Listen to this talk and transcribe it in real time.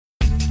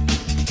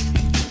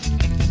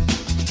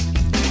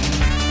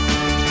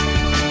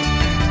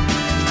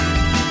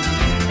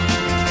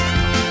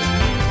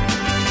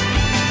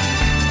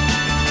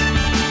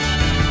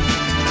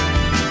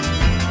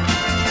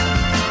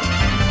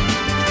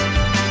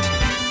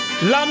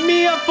La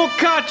mia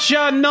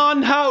focaccia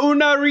non ha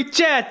una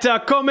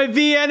ricetta come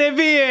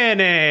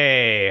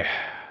viene.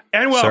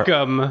 And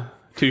welcome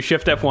to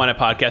Shift F1, a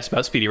podcast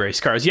about speedy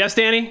race cars. Yes,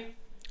 Danny?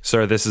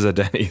 Sir, this is a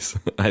Denny's.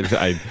 You're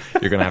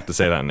going to have to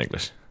say that in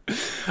English.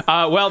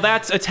 Well,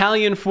 that's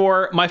Italian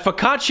for my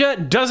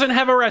focaccia doesn't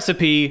have a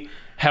recipe.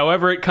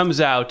 However it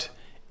comes out,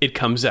 it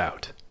comes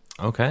out.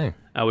 Okay.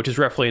 Which is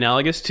roughly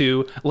analogous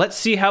to let's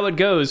see how it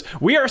goes.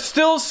 We are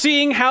still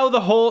seeing how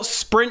the whole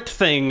sprint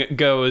thing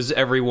goes,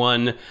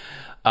 everyone.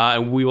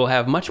 We will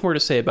have much more to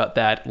say about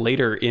that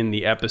later in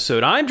the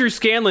episode. I'm Drew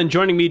Scanlon.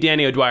 Joining me,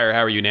 Danny O'Dwyer. How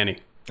are you, Danny?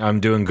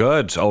 I'm doing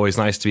good. Always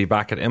nice to be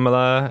back at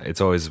Imola.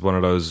 It's always one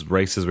of those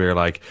races where you're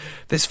like,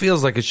 this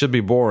feels like it should be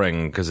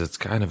boring because it's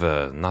kind of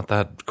a not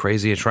that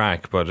crazy a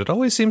track, but it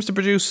always seems to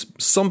produce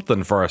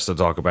something for us to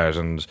talk about.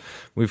 And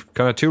we've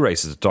kind of two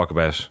races to talk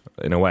about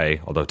in a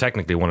way, although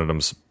technically one of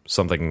them's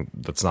something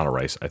that's not a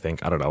race, I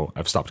think. I don't know.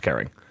 I've stopped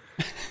caring.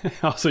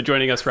 Also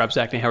joining us, Rob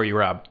Zachney. How are you,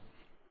 Rob?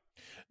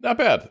 Not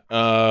bad.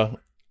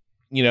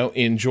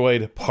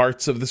 Enjoyed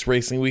parts of this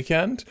racing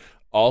weekend.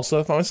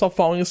 Also found myself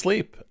falling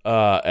asleep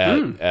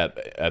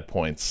at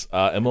points.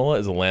 Imola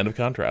is a land of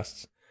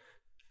contrasts.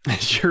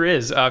 It sure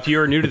is. If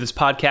you're new to this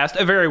podcast,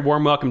 a very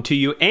warm welcome to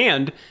you.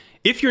 And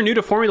if you're new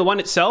to Formula One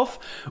itself,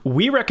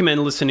 we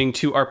recommend listening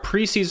to our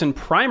preseason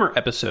primer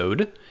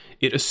episode.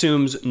 It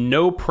assumes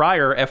no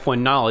prior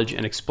F1 knowledge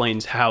and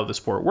explains how the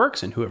sport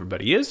works and who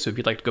everybody is. So if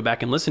you'd like to go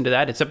back and listen to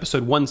that, it's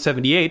episode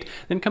 178.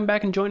 Then come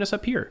back and join us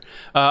up here.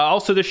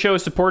 Also, this show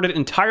is supported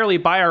entirely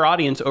by our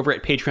audience over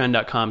at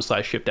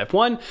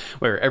patreon.com/shiftf1,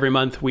 where every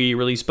month we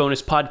release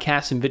bonus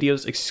podcasts and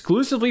videos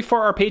exclusively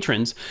for our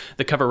patrons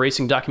that cover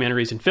racing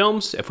documentaries and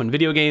films, F1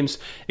 video games,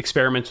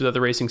 experiments with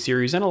other racing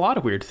series, and a lot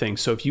of weird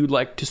things. So if you'd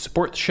like to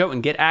support the show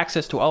and get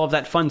access to all of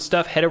that fun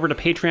stuff, head over to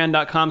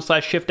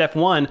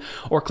patreon.com/shiftf1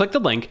 or click the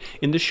link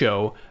in the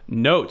show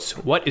notes.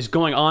 What is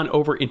going on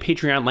over in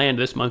Patreon land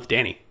this month,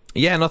 Danny?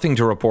 Yeah, nothing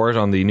to report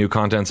on the new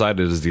content side.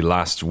 It is the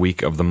last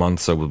week of the month,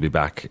 so we'll be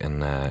back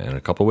in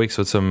a couple of weeks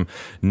with some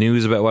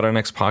news about what our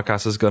next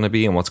podcast is going to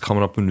be and what's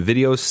coming up in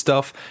video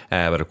stuff.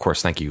 But of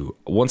course, thank you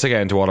once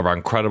again to all of our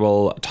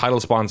incredible title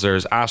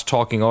sponsors at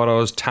Talking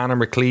Autos, Tanner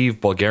McCleve,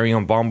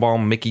 Bulgarian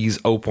Bonbon, Mickey's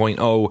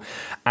 0.0,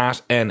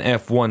 at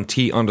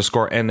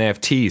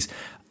NF1T_NFTs,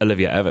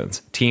 Olivia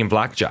Evans, Team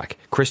Blackjack,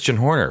 Christian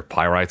Horner,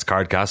 Pyrites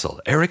Card Castle,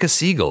 Erica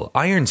Siegel,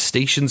 Iron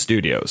Station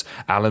Studios,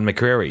 Alan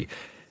McCrary,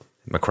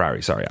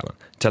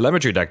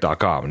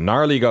 TelemetryDeck.com,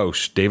 Gnarly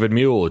Goat, David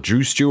Mule,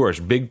 Drew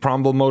Stewart, Big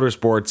Promble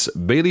Motorsports,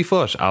 Bailey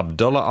Foot,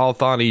 Abdullah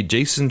Al-Thani,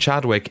 Jason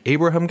Chadwick,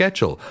 Abraham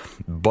Getchell,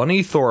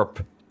 Bunny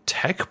Thorpe,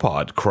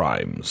 TechPod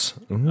Crimes.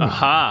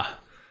 Aha.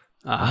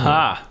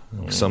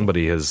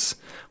 Somebody has...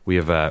 We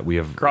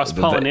have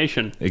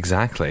cross-pollination.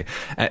 Exactly.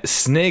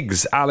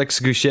 Sniggs, Alex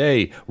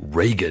Goucher,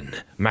 Reagan,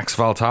 Max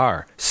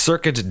Valtar,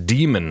 Circuit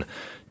Demon,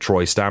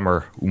 Troy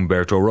Stammer,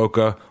 Umberto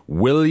Roca,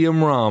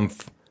 William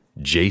Romph,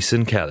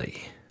 Jason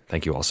Kelly.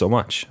 Thank you all so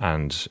much.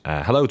 And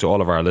hello to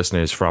all of our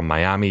listeners from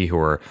Miami who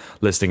are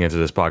listening into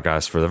this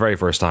podcast for the very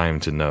first time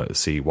to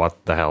see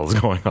what the hell is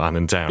going on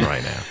in town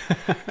right now.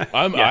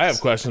 I have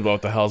questions about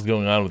what the hell is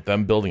going on with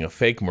them building a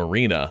fake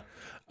marina.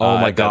 Oh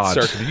my God.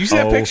 Did you see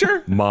that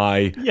picture?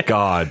 My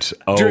God.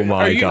 Oh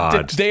my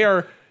God. They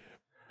are...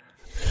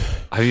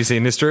 Have you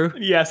seen this, Drew?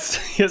 Yes,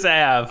 I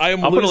have.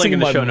 I'll put a link in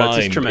the show notes.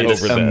 It's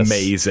tremendous. It's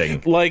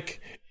amazing. Like,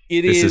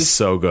 this is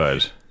so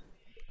good.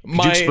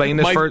 Could you explain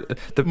this for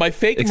my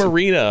fake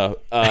marina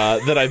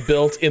that I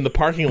built in the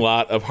parking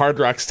lot of Hard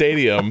Rock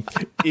Stadium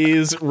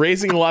is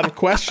raising a lot of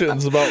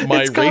questions about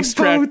my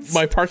racetrack,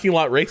 my parking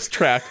lot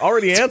racetrack,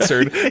 already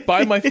answered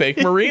by my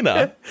fake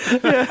marina.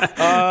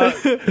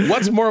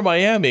 What's more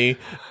Miami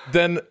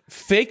than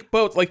fake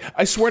boats? Like,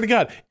 I swear to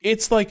God,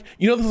 it's like,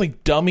 those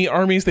like dummy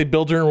armies they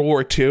build during World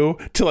War II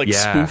to like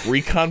spoof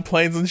recon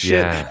planes and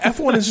shit. Yeah.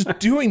 F1 is just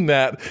doing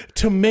that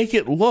to make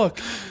it look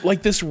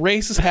like this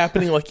race is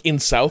happening like in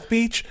South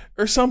Beach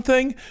or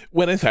something,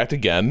 when in fact,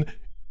 again,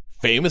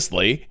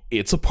 famously,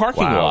 it's a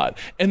parking lot.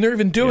 And they're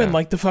even doing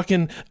like the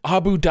fucking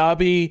Abu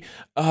Dhabi,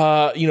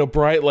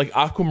 bright like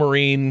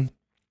aquamarine,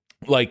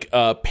 like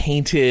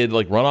painted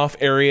like runoff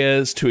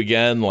areas to,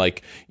 again,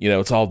 like,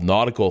 it's all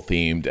nautical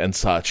themed and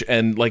such.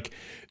 And like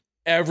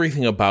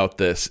everything about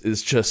this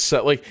is just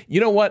set, like,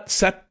 you know what?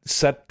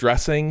 Set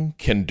dressing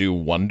can do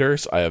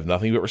wonders. I have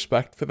nothing but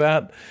respect for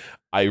that.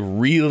 I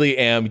really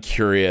am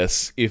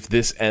curious if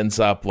this ends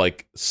up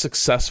like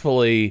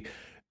successfully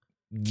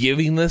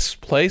giving this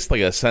place like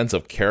a sense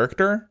of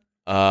character,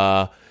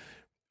 or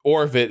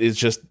if it is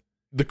just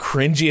the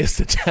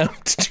cringiest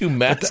attempt to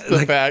mask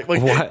the fact,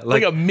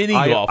 like a mini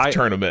golf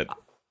tournament.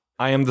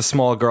 I am the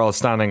small girl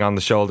standing on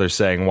the shoulder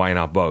saying, "Why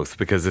not both?"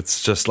 Because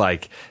it's just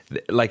like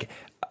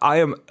I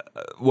am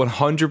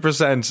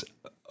 100%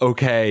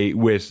 okay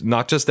with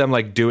not just them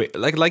like doing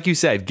like you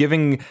said,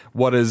 giving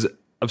what is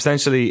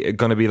essentially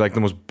going to be like the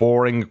most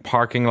boring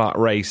parking lot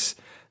race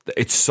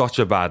it's such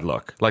a bad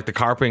look. Like the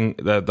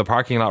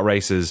parking lot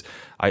races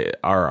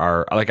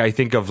are like, I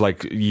think of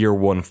like year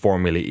one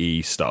Formula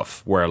E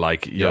stuff where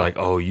like you're like,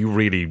 oh, you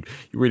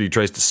really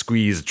tries to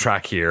squeeze a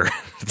track here.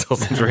 It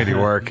doesn't really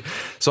work.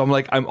 So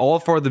I'm all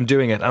for them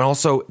doing it. And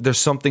also there's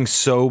something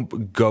so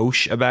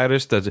gauche about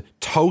it that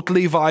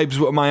totally vibes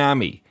with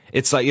Miami.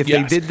 It's like if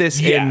they did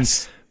this in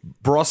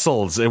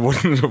Brussels, it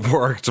wouldn't have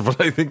worked, but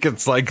I think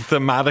it's like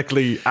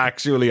thematically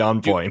actually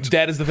on point.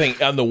 That is the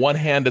thing. On the one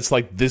hand, it's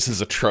like, this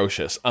is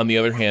atrocious. On the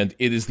other hand,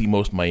 it is the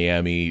most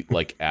Miami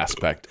like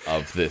aspect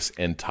of this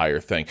entire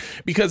thing,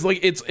 because like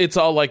it's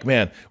all like,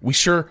 man, we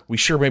sure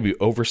maybe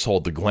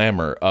oversold the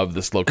glamour of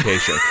this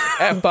location.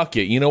 Fuck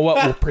it, you know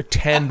what? We'll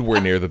pretend we're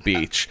near the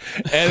beach,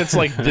 and it's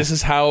like, this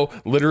is how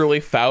literally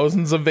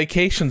thousands of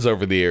vacations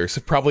over the years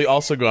have probably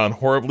also gone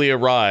horribly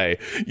awry.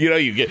 You know,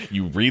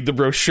 you read the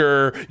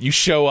brochure, you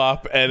show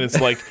up, and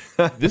it's like,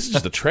 this is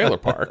just a trailer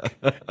park,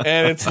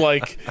 and it's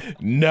like,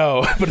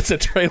 no, but it's a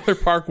trailer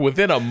park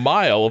within a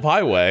mile of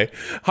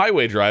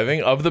highway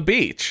driving of the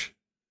beach.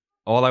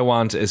 All I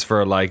want is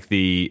for like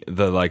the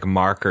like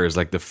markers,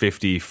 like the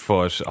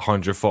 50-foot,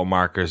 100-foot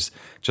markers,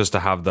 just to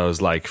have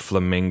those like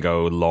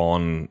flamingo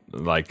lawn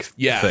like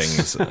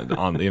things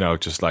on, you know,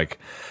 just like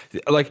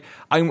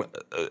I'm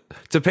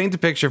to paint a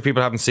picture if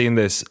people haven't seen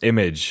this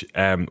image,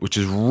 which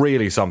is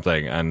really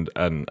something,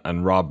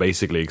 and Rob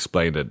basically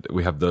explained it.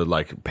 We have the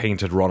like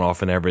painted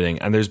runoff and everything,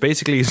 and there's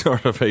basically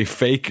sort of a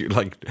fake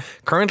like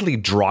currently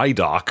dry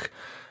dock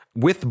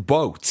with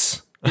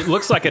boats. It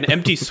looks like an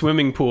empty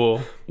swimming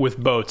pool with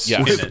boats.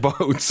 Yeah,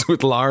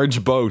 with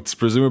large boats,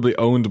 presumably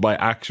owned by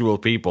actual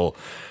people.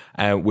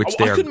 Which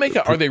I couldn't make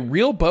out. Are they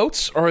real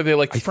boats, or are they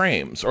like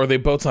frames, or are they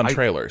boats on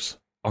trailers?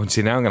 Oh,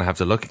 see, now I'm going to have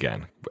to look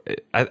again.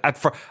 At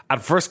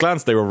first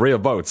glance, they were real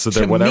boats. So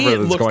then whatever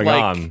was going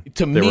on,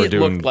 to me, it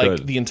looked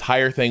like the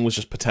entire thing was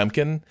just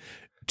Potemkin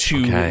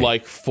to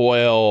like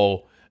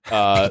foil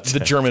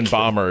the German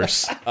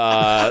bombers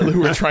who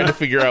were trying to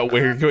figure out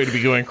where you're going to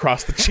be going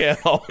across the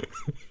channel.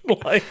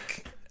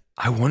 Like,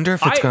 I wonder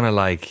if it's going to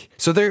like...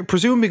 So they're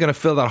presumably going to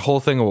fill that whole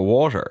thing with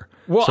water.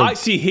 Well, I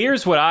see.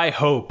 Here's what I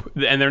hope,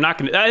 and they're not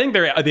going to... I think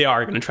they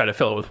are going to try to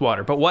fill it with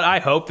water. But what I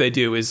hope they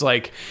do is,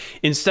 like,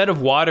 instead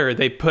of water,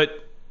 they put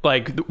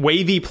like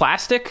wavy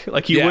plastic,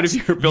 like you would if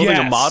you were building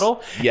a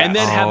model, and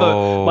then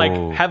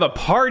have a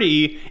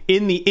party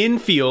in the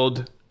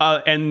infield.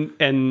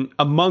 And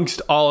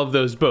amongst all of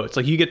those boats,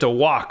 like you get to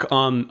walk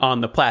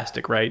on the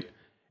plastic, right?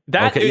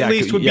 That at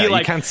least would be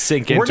like, you can't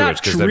sink into we're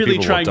not it really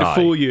trying to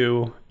fool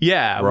you.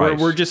 Yeah, right.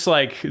 we're just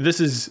like, this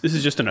is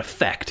just an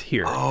effect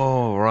here.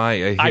 Oh,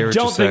 right. I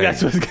don't think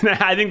that's what's gonna.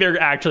 I think they're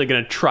actually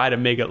gonna try to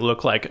make it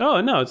look like, oh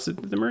no, it's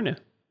the marina.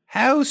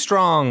 How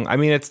strong? I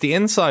mean, it's the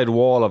inside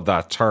wall of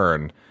that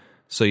turn,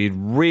 so you'd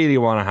really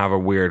want to have a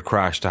weird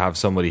crash to have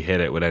somebody hit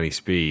it with any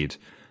speed.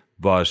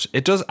 But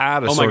it does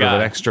add a sort of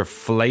an extra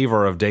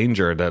flavor of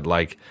danger that,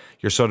 like,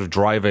 you're sort of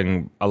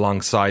driving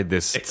alongside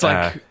this. It's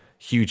like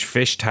huge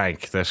fish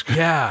tank that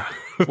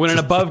when an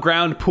above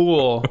ground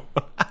pool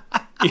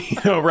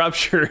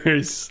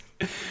ruptures,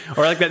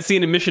 or like that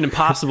scene in Mission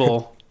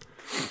Impossible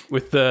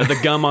with the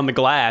gum on the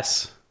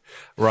glass.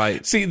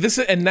 Right. See, this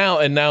is, and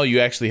now you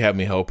actually have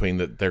me hoping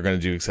that they're going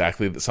to do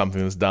exactly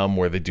something that's dumb,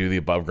 where they do the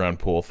above ground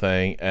pool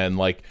thing. And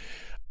like,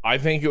 I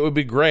think it would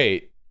be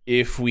great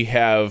if we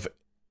have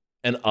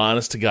an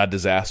honest-to-God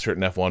disaster at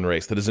an F1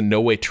 race that is in no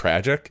way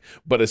tragic,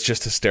 but it's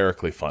just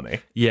hysterically funny.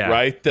 Yeah.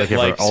 Right? That,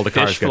 like all the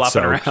cars get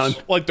soaked.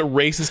 Around. Like, the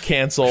race is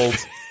canceled.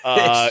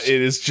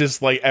 It is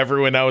just like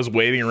everyone now is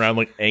waiting around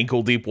like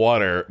ankle-deep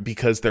water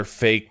because their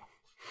fake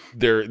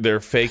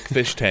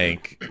fish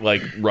tank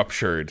like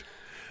ruptured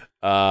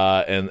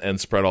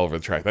and spread all over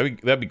the track.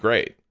 That'd be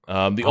great.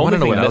 I want to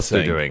know what else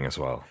they're doing as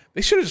well.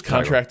 They should have just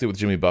contracted with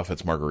Jimmy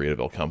Buffett's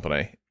Margaritaville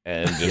company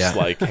and just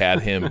like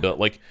had him build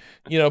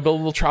build a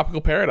little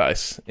tropical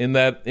paradise in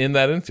that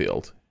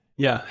infield.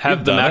 Yeah,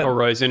 have the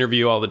McElroys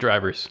interview all the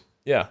drivers.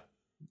 Yeah,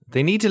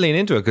 they need to lean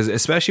into it, because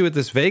especially with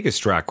this Vegas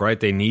track, right?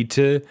 They need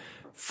to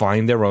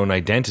find their own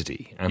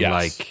identity, and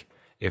like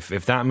if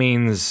that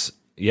means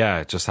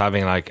just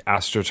having like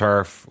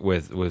AstroTurf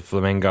with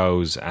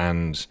flamingos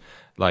and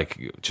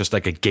like just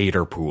like a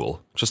gator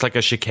pool, just like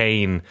a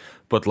chicane,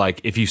 but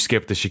like if you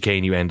skip the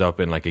chicane, you end up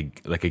in like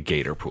a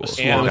gator pool.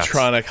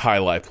 Animatronic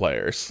highlight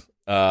players.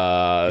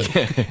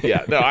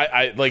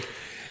 I like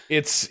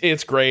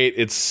it's great.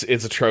 It's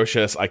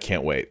atrocious. I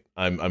can't wait.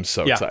 I'm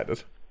so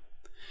excited.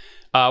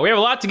 We have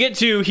a lot to get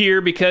to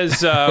here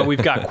because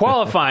we've got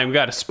qualifying, we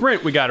got a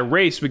sprint, we got a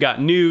race, we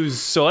got news.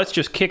 So let's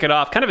just kick it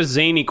off. Kind of a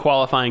zany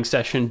qualifying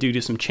session due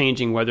to some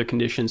changing weather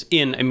conditions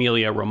in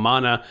Emilia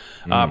Romagna.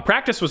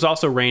 Practice was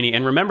also rainy.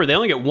 And remember, they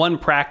only get one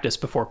practice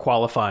before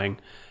qualifying,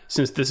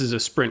 since this is a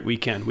sprint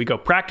weekend. We go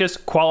practice,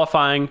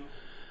 qualifying,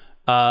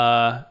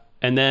 and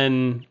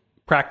then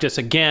practice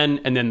again,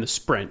 and then the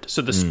sprint.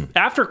 So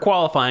after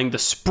qualifying, the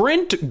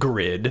sprint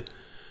grid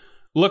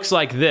looks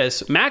like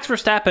this. Max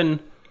Verstappen...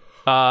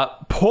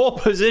 pole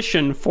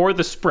position for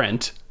the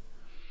sprint.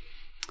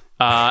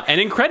 And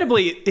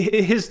incredibly,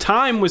 his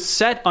time was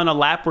set on a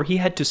lap where he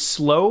had to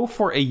slow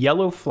for a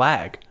yellow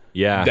flag.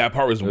 Yeah. That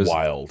part was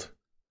wild.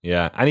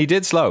 Yeah, and he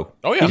did slow.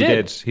 Oh,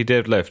 yeah. He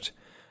did lift.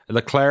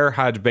 Leclerc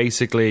had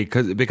basically,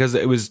 because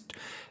it was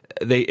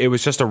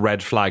just a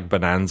red flag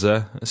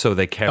bonanza, so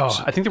they kept...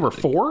 Oh, I think there were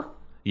 4?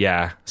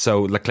 Yeah,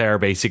 so Leclerc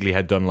basically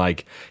had done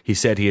he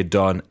said he had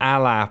done a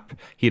lap,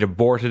 he'd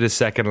aborted his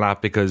second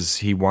lap because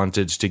he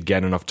wanted to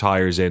get enough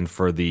tyres in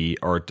for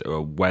heating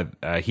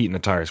the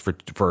tyres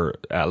for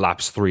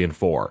laps 3 and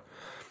 4.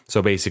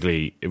 So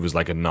basically it was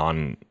like a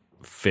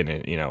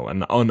non-finish,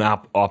 an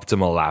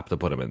unoptimal lap to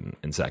put him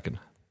in second.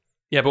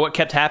 Yeah, but what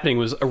kept happening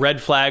was a red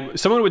flag,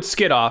 someone would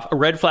skid off, a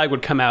red flag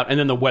would come out, and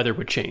then the weather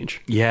would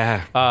change.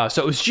 Yeah.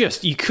 So it was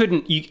just, you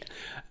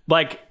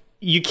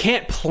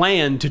can't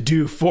plan to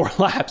do 4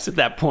 laps at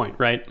that point,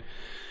 right?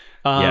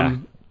 Yeah.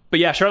 But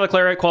yeah, Charles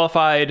Leclerc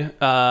qualified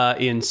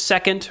in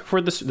second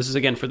for this is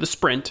again for the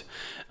sprint.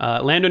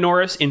 Lando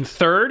Norris in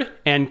third,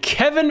 and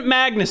Kevin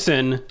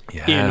Magnussen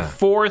in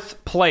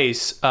fourth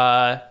place,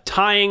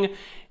 tying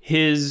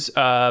his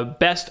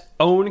best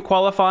own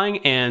qualifying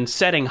and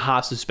setting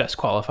Haas's best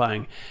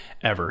qualifying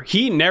ever.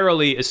 He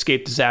narrowly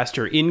escaped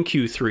disaster in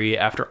Q3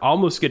 after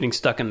almost getting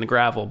stuck in the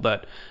gravel,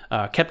 but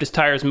kept his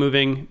tires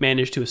moving,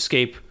 managed to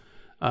escape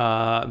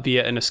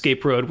via an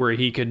escape road where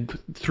he could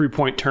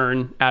 3-point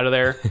turn out of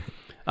there.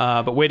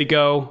 But way to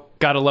go.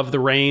 Gotta love the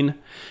rain.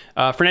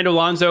 Fernando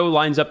Alonso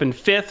lines up in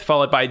 5th,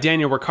 followed by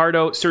Daniel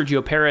Ricciardo,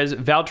 Sergio Perez,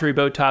 Valtteri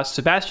Bottas,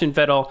 Sebastian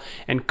Vettel,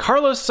 and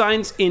Carlos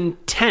Sainz in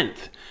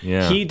 10th.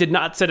 Yeah. He did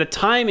not set a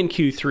time in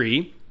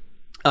Q3,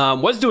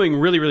 was doing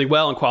really, really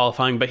well in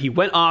qualifying, but he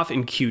went off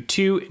in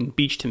Q2 and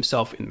beached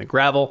himself in the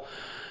gravel.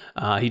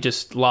 He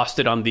just lost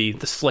it on the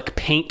slick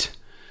paint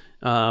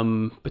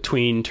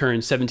between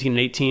turns 17 and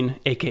 18,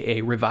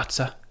 aka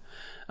Rivazza,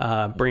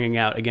 bringing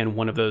out, again,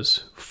 one of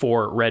those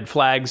 4 red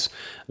flags.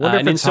 I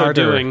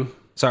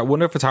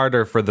wonder if it's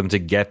harder for them to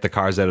get the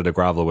cars out of the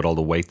gravel with all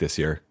the weight this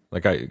year.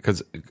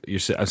 Because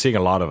I'm seeing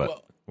a lot of it.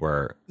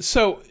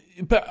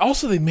 But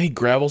also they made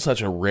gravel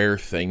such a rare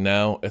thing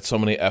now at so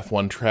many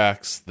F1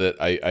 tracks that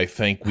I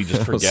think we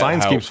just forget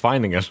Science keeps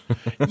finding it.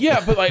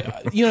 Yeah,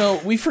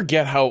 but we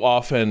forget how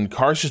often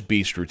cars just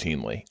beached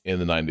routinely in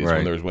the 90s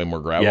when there was way more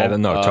gravel. Yeah,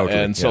 no, totally.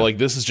 And so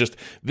this is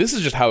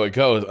just how it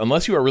goes.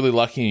 Unless you are really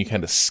lucky and you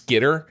kind of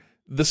skitter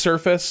the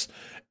surface,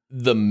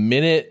 the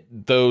minute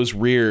those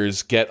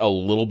rears get a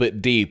little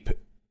bit deep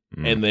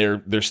and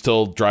they're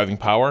still driving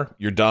power,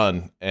 you're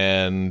done.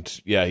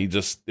 And yeah,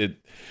 it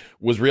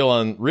was real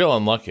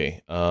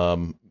unlucky.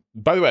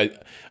 By the way,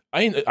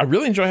 I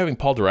really enjoy having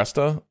Paul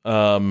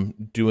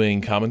DiResta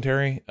doing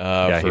commentary.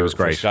 He was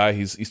great. Sky.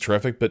 He's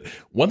terrific. But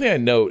one thing I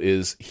note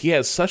is he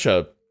has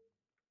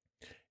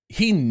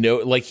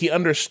he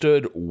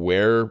understood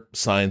where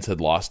Sainz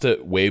had lost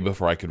it way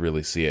before I could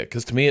really see it.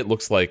 Because to me, it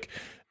looks like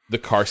the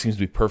car seems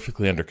to be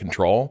perfectly under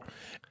control,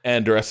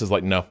 and DiResta's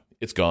like, no,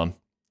 it's gone.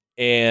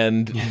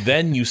 And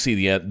then you see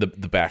the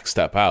back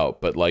step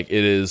out. But it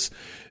is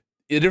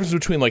the difference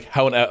between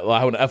how an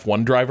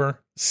F1 driver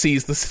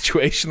sees the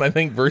situation, I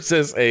think,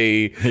 versus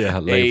a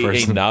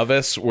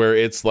novice, where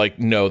it's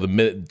no, the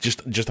minute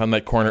just on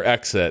that corner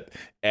exit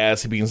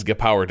as he begins to get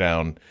power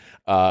down,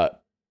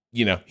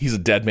 he's a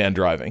dead man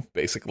driving,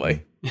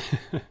 basically.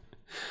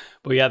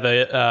 Well, yeah,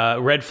 the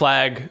red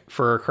flag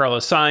for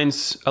Carlos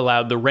Sainz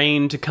allowed the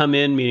rain to come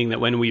in, meaning that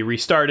when we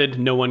restarted,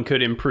 no one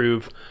could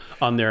improve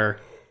on their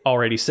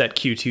already set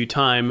Q2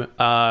 time.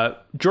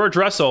 George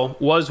Russell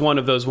was one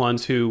of those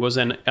ones who was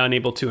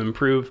unable to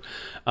improve.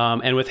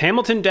 And with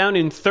Hamilton down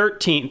in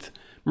 13th,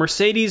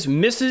 Mercedes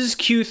misses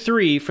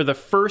Q3 for the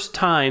first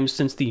time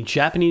since the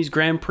Japanese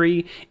Grand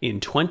Prix in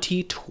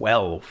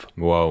 2012.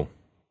 Whoa.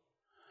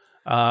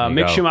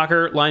 Mick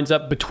Schumacher lines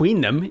up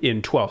between them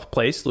in 12th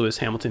place. Lewis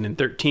Hamilton in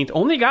 13th.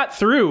 Only got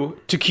through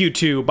to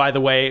Q2, by the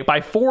way, by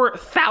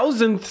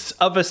 0.004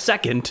 of a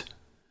second.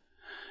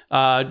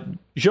 Zhou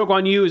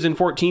Guanyu is in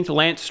 14th,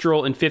 Lance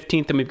Stroll in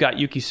 15th, and we've got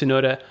Yuki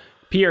Tsunoda,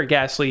 Pierre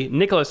Gasly,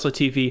 Nicolas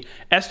Latifi,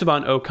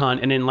 Esteban Ocon,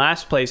 and in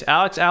last place,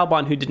 Alex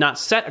Albon, who did not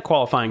set a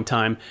qualifying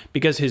time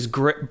because his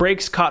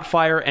brakes caught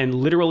fire and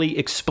literally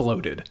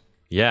exploded.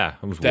 Yeah,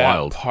 it was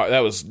wild. That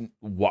was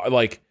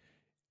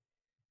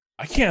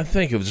I can't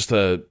think. It was just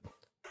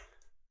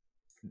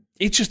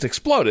it just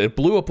exploded. It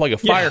blew up like a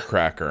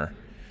firecracker.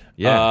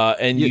 Yeah,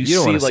 and you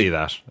don't want to see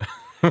that.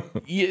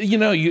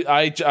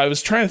 I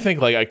was trying to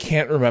think, I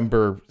can't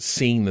remember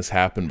seeing this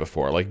happen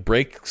before.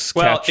 Brakes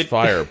catch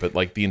fire, but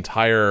the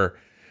entire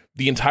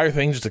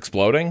thing just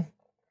exploding.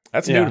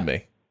 That's new to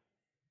me.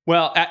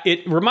 Well,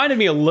 it reminded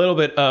me a little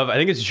bit of, I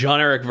think it's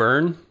Jean-Eric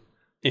Verne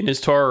in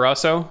his Toro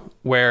Rosso,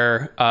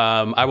 where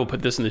I will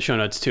put this in the show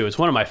notes too. It's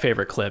one of my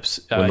favorite clips.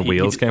 When the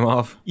wheels came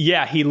off?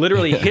 Yeah, he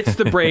literally hits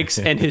the brakes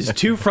and his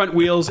 2 front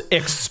wheels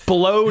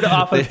explode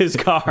off of his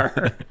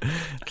car.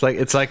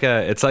 It's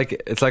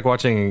like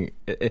watching.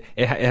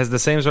 It has the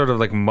same sort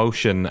of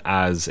motion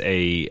as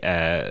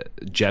a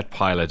jet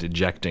pilot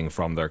ejecting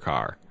from their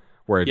car,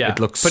 where it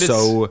looks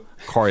so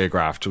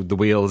choreographed. The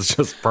wheels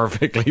just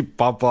perfectly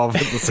pop off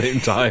at the same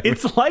time.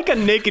 It's like a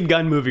Naked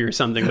Gun movie or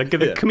something. Like the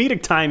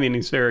comedic timing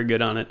is very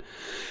good on it.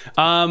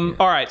 All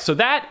right, so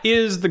that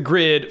is the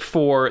grid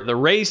for the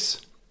race.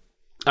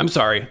 I'm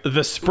sorry,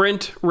 the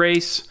sprint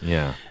race.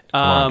 Yeah.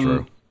 Come on,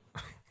 Drew.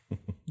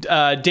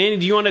 Danny,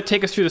 do you want to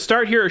take us through the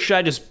start here, or should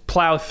I just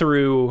plow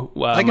through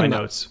my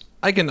notes?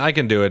 I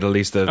can do it, at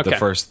least the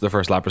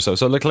first lap or so.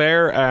 So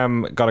Leclerc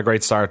got a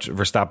great start.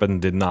 Verstappen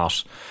did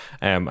not,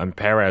 and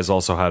Perez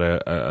also had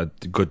a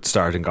good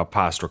start and got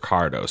past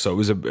Ricciardo. So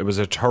it was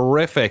a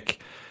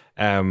terrific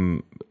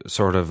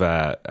sort of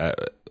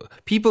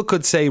people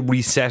could say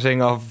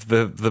resetting of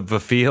the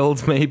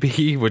field,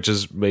 maybe, which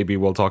is maybe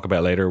we'll talk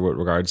about later with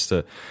regards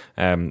to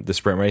the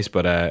sprint race.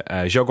 But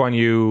Zhou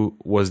Guanyu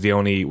was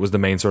the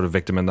main sort of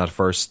victim in that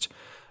first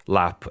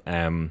lap.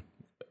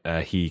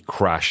 He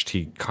crashed.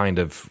 He kind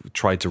of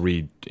tried to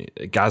read.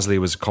 Gasly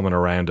was coming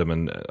around him,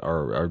 and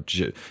or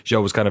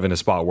Zhou was kind of in a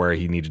spot where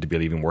he needed to be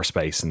leaving more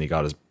space, and he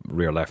got his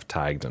rear left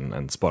tagged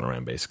and spun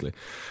around basically,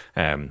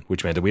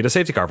 which meant that we had a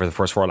safety car for the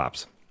first 4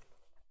 laps.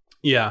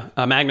 Yeah,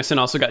 Magnussen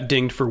also got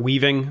dinged for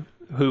weaving.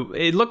 Who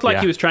it looked like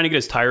he was trying to get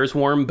his tires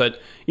warm, but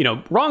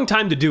wrong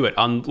time to do it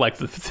on like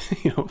the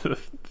the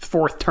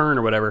 4th turn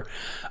or whatever,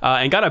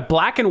 and got a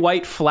black and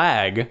white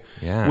flag,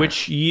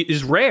 which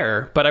is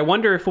rare. But I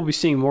wonder if we'll be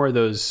seeing more of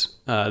those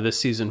this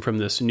season from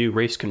this new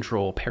race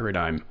control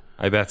paradigm.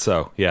 I bet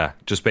so. Yeah,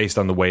 just based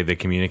on the way they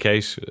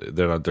communicate,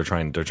 they're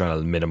trying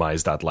to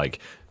minimize that like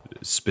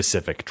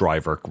specific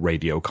driver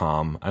radio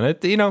comm, and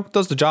it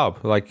does the job.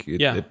 Like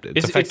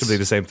it's effectively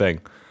the same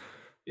thing.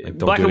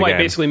 Black and white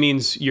basically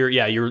means you're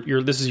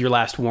this is your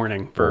last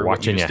warning for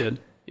what you just did.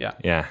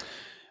 Yeah.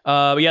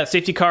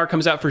 Safety car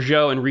comes out for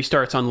Zhou and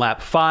restarts on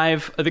lap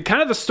 5.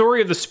 The story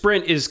of the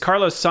sprint is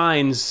Carlos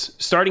Sainz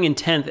starting in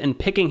 10th and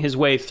picking his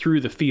way through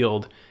the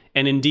field,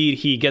 and indeed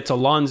he gets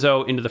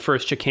Alonso into the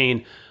first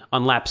chicane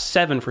on lap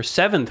 7 for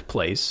 7th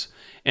place.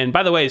 And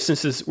by the way,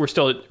 since we're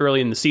still early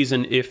in the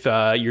season, if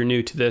you're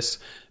new to this,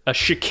 a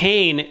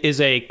chicane is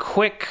a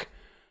quick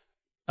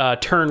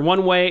turn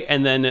one way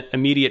and then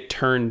immediate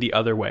turn the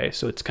other way.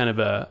 So it's kind of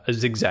a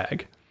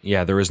zigzag.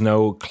 Yeah, there is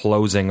no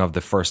closing of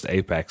the first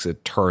apex.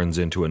 It turns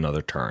into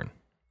another turn.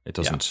 It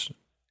doesn't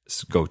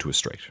go to a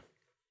straight.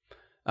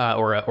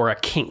 Or a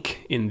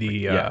kink in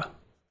the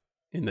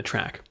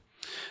track.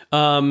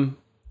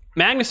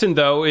 Magnussen,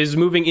 though, is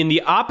moving in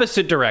the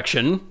opposite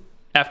direction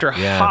after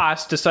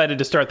Haas decided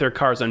to start their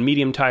cars on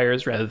medium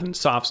tires rather than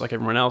softs like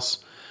everyone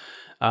else.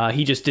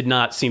 He just did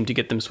not seem to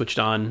get them switched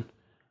on.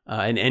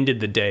 And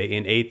ended the day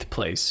in 8th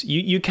place.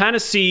 You kind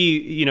of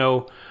see,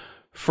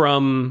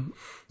 from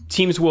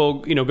teams will,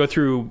 go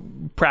through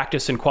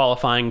practice and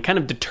qualifying, kind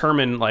of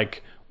determine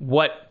like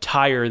what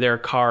tire their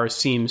car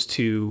seems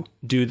to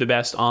do the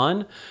best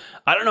on.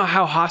 I don't know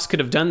how Haas could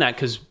have done that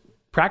because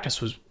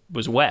practice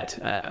was wet,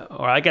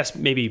 or I guess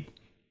maybe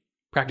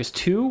practice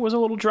 2 was a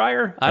little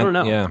drier. I don't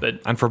know. Yeah. But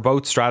and for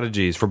both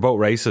strategies, for both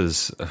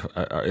races,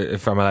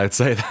 if I'm allowed to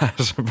say that,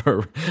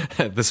 for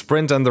the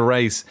sprint and the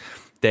race,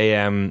 they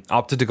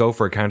opted to go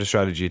for a counter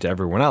strategy to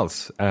everyone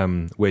else,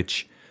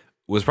 which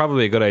was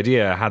probably a good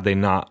idea had they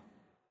not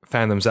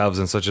found themselves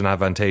in such an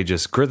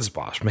advantageous grid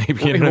spot.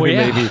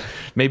 Maybe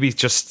maybe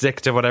just stick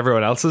to what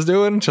everyone else is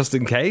doing, just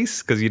in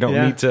case, because you don't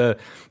need to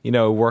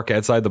work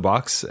outside the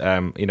box.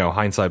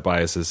 Hindsight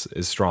bias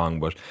is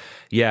strong, but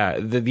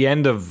the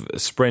end of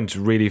sprint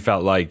really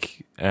felt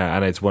like,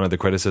 and it's one of the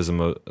criticism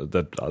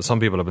that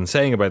some people have been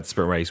saying about the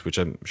sprint race, which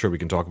I'm sure we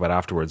can talk about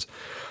afterwards,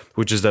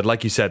 which is that,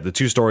 like you said, the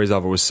 2 stories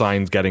of it was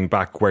Sainz getting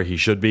back where he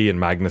should be and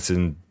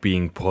Magnussen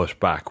being put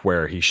back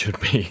where he should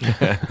be,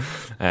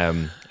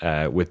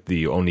 with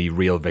the only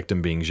real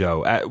victim being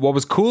Zhou. What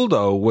was cool,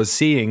 though, was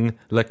seeing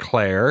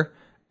Leclerc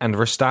and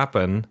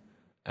Verstappen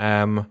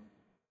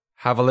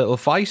have a little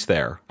fight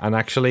there. And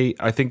actually,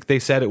 I think they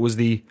said it was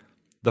the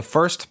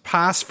first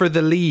pass for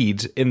the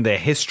lead in the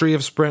history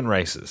of sprint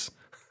races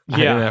in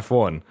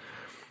F1.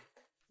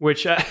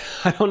 Which I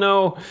don't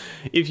know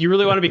if you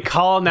really want to be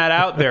calling that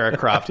out there,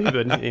 Crofty,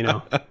 but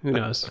who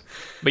knows?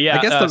 But I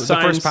guess the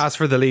first pass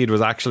for the lead was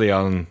actually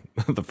on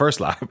the first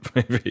lap,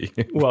 maybe.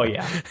 Well,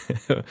 yeah.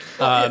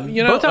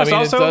 It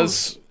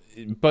does.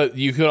 But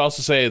you could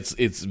also say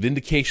it's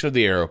vindication of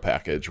the aero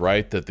package,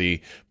 right? That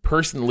the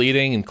person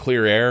leading in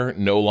clear air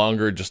no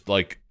longer just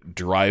like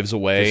drives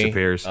away,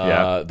 disappears,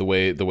 the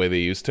way they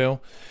used to.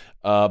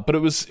 But it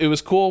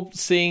was cool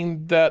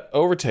seeing that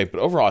overtake. But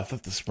overall, I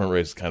thought the sprint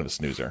race is kind of a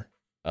snoozer.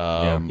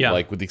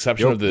 Like with the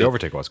exception of the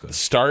overtake was good. The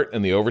start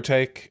and the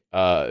overtake,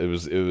 it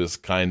was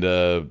kind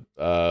of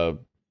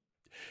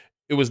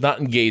it was not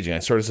engaging. I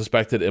sort of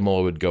suspected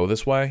Imola would go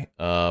this way,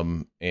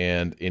 and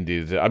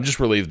indeed, I'm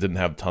just relieved it didn't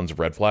have tons of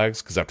red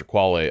flags because after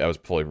quali, I was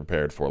fully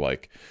prepared for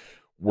like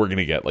we're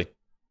gonna get like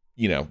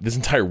this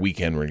entire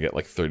weekend we're gonna get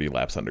like 30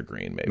 laps under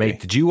green. Maybe. Mate,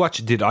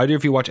 did either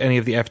of you watch any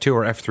of the F2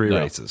 or F3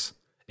 races?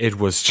 It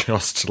was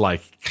just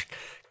like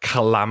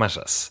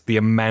calamitous. The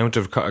amount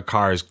of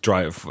cars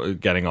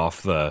getting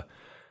off the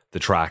the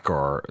track,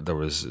 or there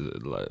was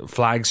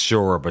flags,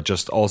 sure, but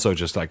just also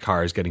just like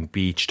cars getting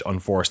beached,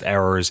 unforced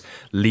errors,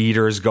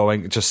 leaders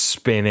going, just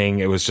spinning.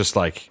 It was just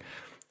like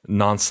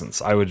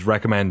nonsense. I would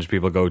recommend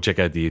people go check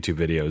out the YouTube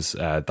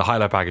videos. The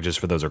highlight packages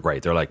for those are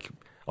great. They're like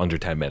under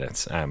 10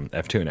 minutes.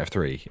 F2 and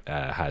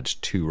F3 had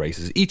 2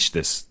 races each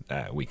this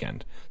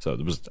weekend. So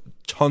there was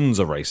tons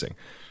of racing.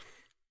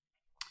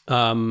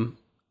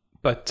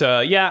 But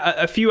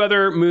a few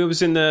other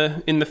moves in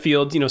the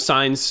field.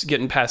 Sainz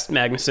getting past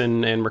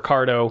Magnussen and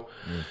Ricciardo.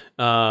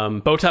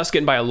 Bottas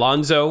getting by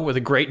Alonso with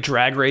a great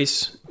drag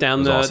race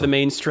down the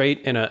main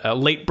straight and a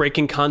late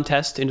braking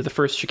contest into the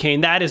first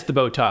chicane. That is the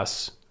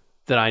Bottas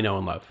that I know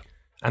and love.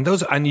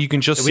 And you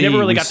can just we see, never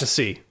really got to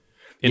see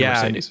in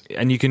Mercedes.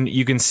 And you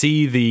can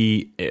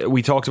see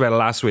we talked about it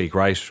last week,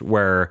 right?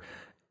 Where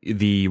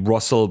the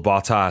Russell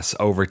Bottas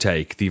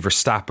overtake, the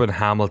Verstappen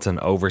Hamilton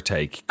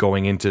overtake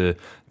going into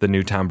the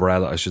new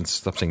Tamburello. I shouldn't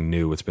stop saying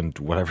new, it's been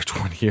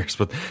 20 years,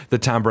 but the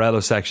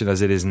Tamburello section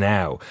as it is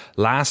now.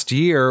 Last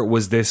year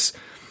was this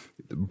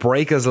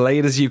brake as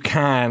late as you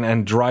can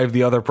and drive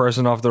the other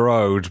person off the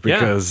road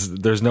because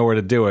there's nowhere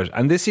to do it.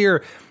 And this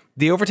year,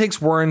 the overtakes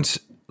weren't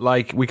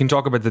like, we can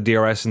talk about the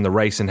DRS in the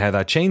race and how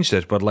that changed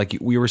it, but like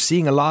we were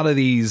seeing a lot of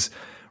these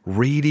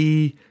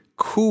really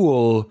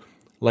cool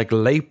like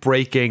late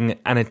braking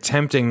and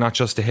attempting not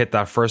just to hit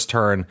that first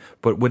turn,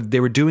 but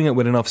they were doing it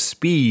with enough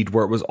speed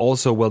where it was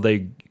also, will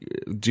they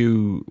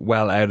do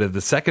well out of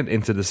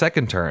into the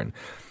second turn?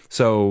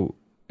 So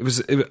it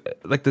was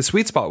like the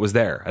sweet spot was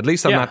there. At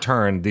least on that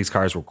turn, these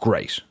cars were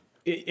great.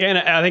 And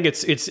I think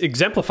it's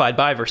exemplified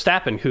by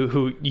Verstappen,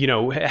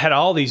 who had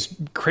all these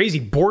crazy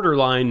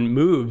borderline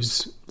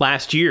moves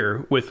last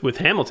year with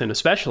Hamilton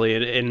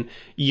especially, and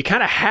you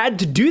kind of had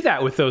to do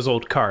that with those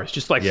old cars,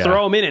 just like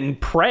throw them in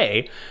and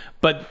pray.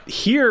 But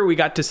here we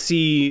got to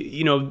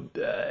see,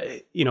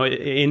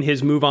 in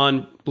his move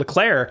on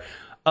Leclerc,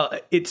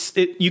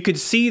 you could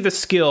see the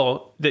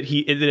skill that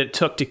it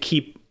took to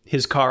keep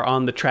his car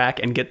on the track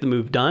and get the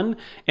move done.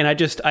 And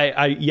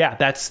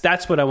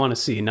that's what I want to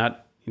see.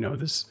 Not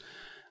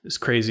this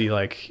crazy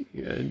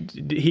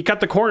he cut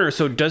the corner.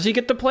 So does he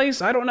get the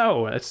place? I don't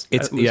know.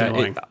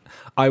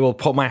 I will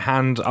put my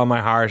hand on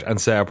my heart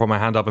and say, I'll put my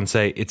hand up and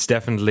say it's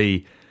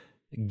definitely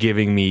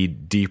giving me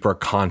deeper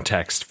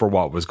context for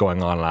what was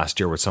going on last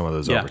year with some of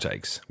those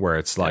overtakes, where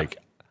it's like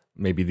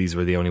maybe these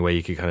were the only way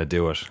you could kind of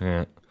do it.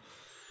 Yeah.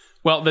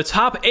 Well, the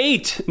top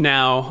 8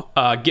 now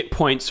get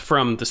points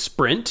from the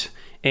sprint,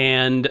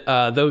 and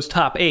those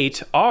top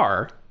 8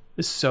 are.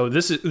 So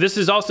this is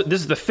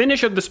the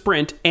finish of the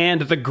sprint and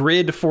the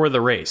grid for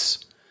the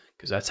race,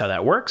 because that's how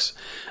that works.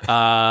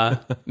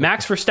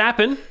 Max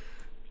Verstappen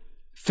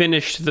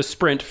finished the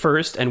sprint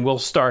first and will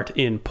start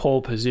in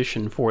pole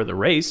position for the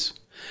race.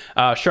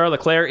 Charles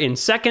Leclerc in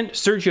second,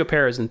 Sergio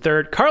Perez in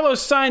third,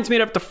 Carlos Sainz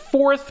made up the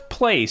 4th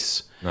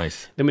place.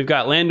 Nice. Then we've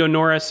got Lando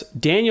Norris,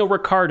 Daniel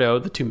Ricciardo,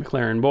 the 2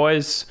 McLaren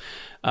boys,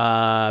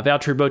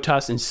 Valtteri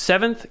Bottas in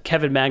 7th,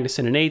 Kevin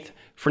Magnussen in 8th,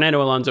 Fernando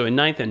Alonso in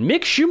 9th, and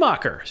Mick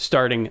Schumacher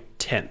starting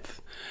 10th.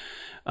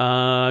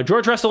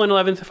 George Russell in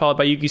 11th, followed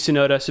by Yuki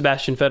Tsunoda,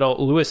 Sebastian Vettel,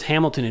 Lewis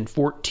Hamilton in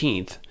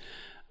 14th.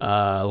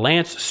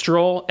 Lance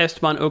Stroll,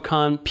 Esteban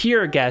Ocon,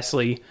 Pierre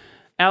Gasly,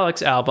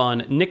 Alex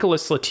Albon,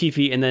 Nicholas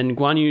Latifi, and then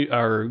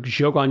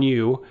Zhou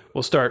Guanyu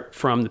will start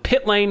from the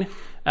pit lane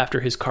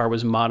after his car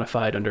was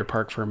modified under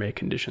Parc Fermé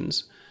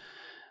conditions.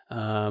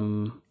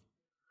 But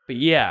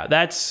yeah,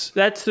 that's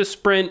the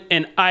sprint,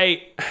 and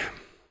I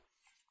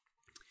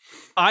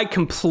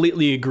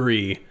completely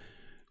agree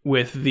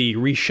with the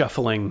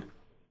reshuffling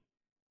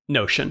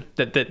notion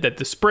that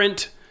the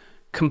sprint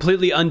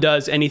completely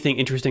undoes anything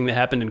interesting that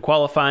happened in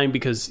qualifying,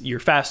 because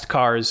your fast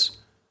cars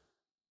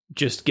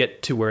just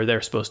get to where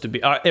they're supposed to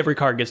be. Every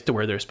car gets to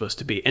where they're supposed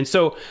to be. And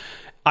so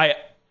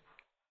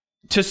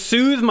to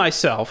soothe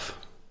myself,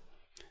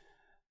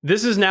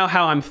 this is now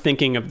how I'm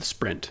thinking of the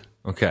sprint.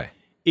 Okay.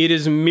 It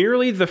is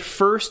merely the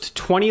first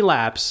 20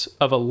 laps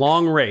of a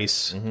long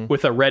race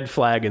with a red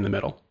flag in the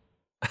middle.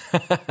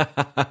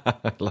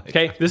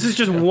 Okay. This is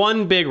just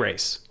one big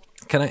race.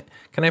 Can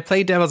I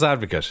play devil's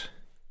advocate?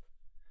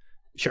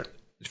 Sure.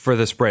 For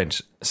the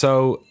sprint.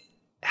 So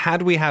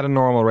had we had a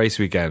normal race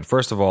weekend,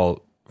 first of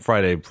all,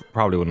 Friday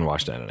probably wouldn't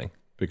watch anything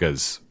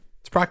because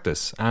it's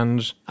practice,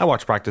 and I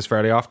watch practice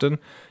fairly often,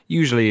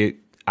 usually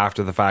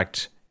after the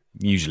fact,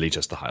 usually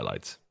just the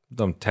highlights.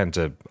 Don't tend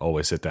to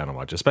always sit down and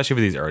watch, especially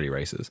for these early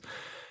races.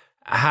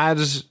 Had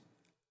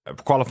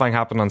qualifying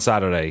happened on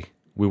Saturday,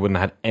 we wouldn't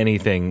have had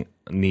anything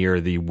near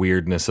the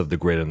weirdness of the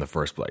grid in the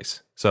first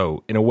place.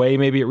 So in a way,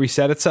 maybe it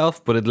reset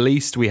itself, but at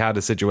least we had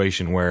a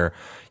situation where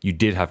you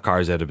did have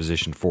cars out of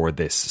position for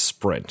this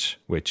sprint,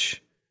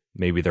 which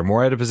maybe they're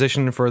more out of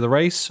position for the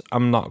race.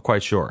 I'm not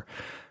quite sure.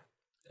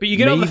 But you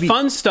get all the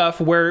fun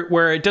stuff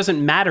where it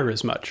doesn't matter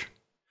as much.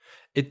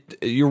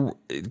 You're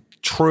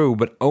true,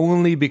 but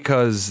only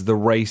because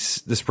the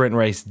sprint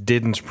race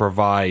didn't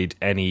provide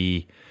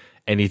anything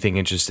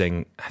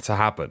interesting to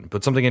happen.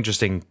 But something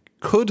interesting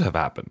could have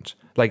happened.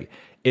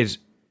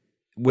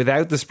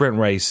 Without the sprint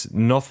race,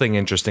 nothing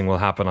interesting will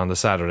happen on the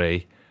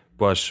Saturday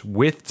but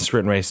with the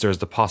sprint race, there's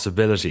the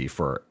possibility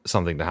for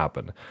something to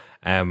happen.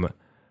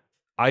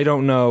 I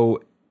don't know.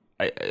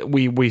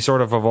 We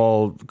sort of have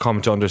all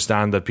come to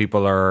understand that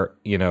people are,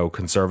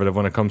 conservative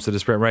when it comes to the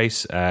sprint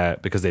race,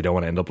 because they don't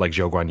want to end up like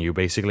Zhou Guanyu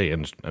basically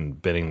and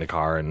bidding the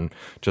car and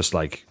just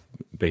like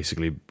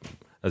basically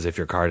as if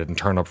your car didn't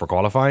turn up for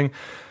qualifying.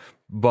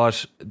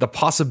 But the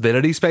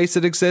possibility space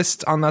that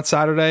exists on that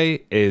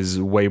Saturday is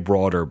way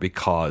broader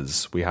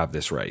because we have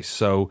this race.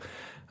 So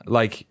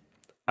like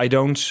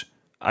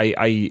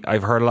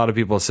I've heard a lot of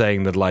people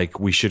saying that like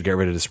we should get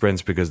rid of the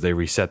sprints because they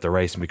reset the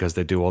race and because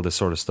they do all this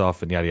sort of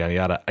stuff and yada yada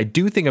yada. I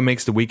do think it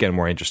makes the weekend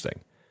more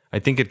interesting. I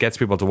think it gets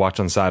people to watch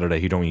on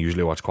Saturday who don't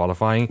usually watch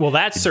qualifying. Well,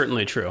 that's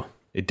certainly true.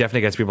 It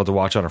definitely gets people to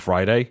watch on a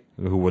Friday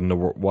who wouldn't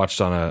have watched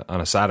on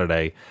a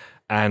Saturday.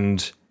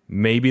 And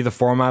maybe the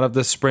format of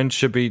the sprint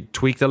should be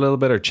tweaked a little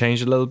bit or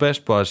changed a little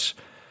bit, but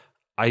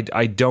I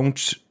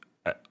don't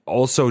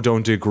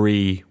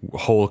agree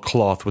whole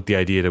cloth with the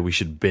idea that we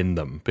should bin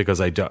them because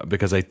I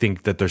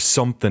think that there's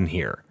something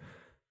here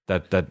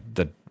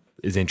that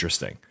is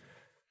interesting.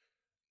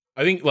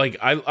 I think like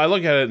I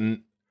look at it,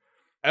 and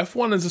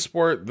F1 is a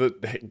sport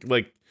that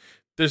like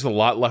there's a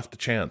lot left to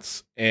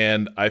chance,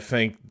 and I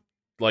think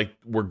like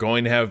we're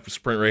going to have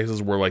sprint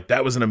races where like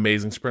that was an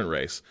amazing sprint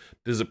race.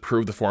 Does it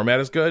prove the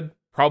format is good?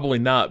 Probably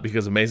not,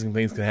 because amazing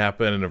things can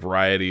happen in a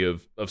variety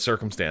of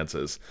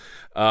circumstances,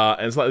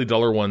 and slightly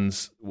duller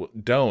ones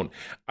don't.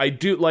 I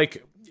do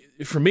like,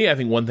 for me, I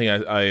think one thing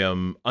I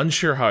am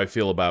unsure how I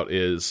feel about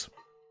is,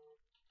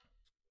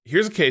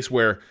 here's a case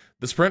where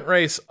the sprint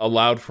race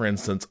allowed, for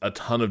instance, a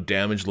ton of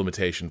damage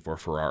limitation for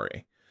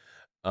Ferrari,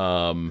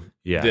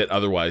 that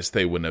otherwise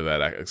they wouldn't have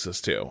had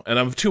access to. And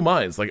I'm of two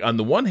minds. Like, on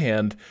the one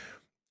hand,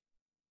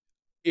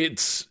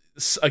 it's,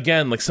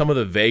 again, like some of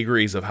the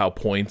vagaries of how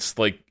points,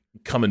 like,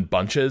 come in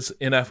bunches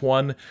in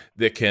F1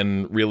 that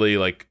can really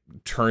like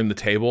turn the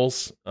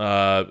tables,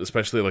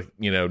 especially like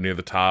near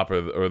the top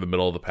or the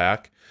middle of the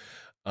pack,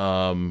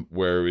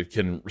 where it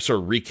can sort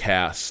of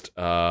recast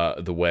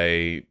the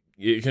way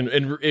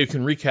it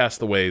can recast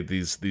the way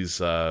these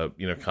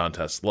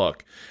contests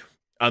look.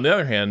 On the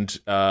other hand,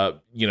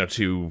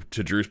 to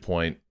Drew's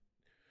point,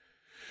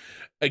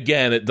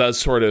 again, it does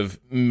sort of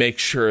make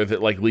sure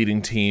that like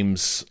leading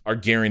teams are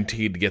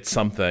guaranteed to get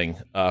something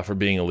for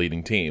being a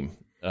leading team.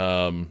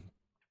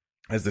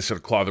 As they sort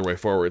of claw their way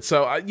forward.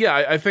 So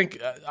I think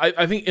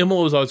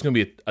Imola is always going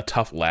to be a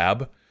tough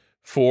lab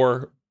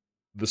for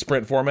the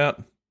sprint format.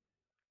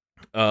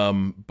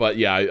 But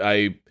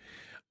yeah,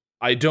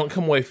 I don't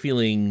come away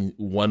feeling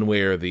one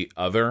way or the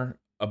other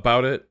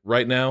about it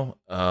right now.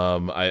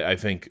 I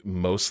think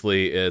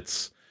mostly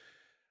it's,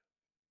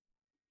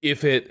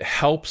 if it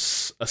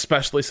helps,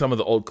 especially some of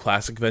the old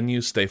classic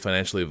venues stay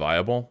financially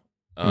viable,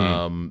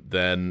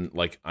 then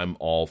like I'm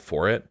all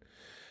for it.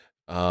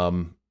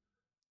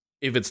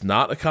 If it's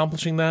not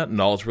accomplishing that,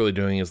 and all it's really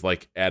doing is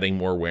like adding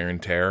more wear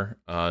and tear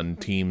on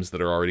teams that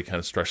are already kind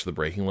of stretched to the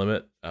braking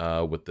limit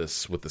with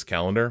this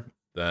calendar,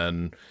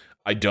 then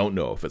I don't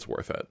know if it's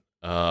worth it.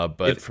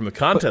 But from the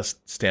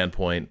contest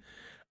standpoint,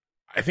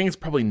 I think it's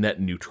probably net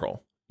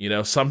neutral.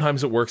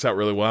 Sometimes it works out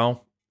really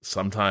well.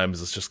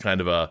 Sometimes it's just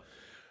kind of a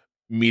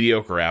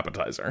mediocre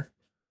appetizer.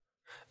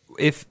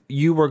 If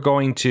you were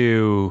going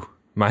to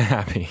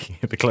Miami,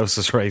 the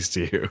closest race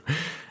to you,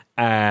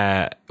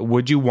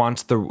 would you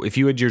want if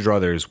you had your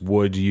druthers,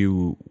 would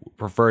you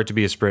prefer it to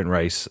be a sprint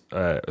race,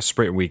 a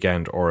sprint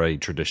weekend, or a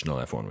traditional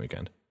F1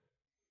 weekend?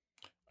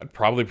 I'd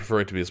probably prefer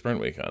it to be a sprint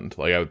weekend.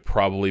 Like, I would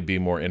probably be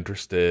more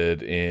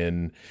interested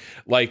in,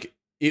 like,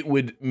 it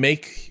would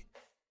make,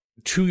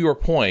 to your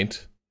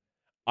point,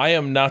 I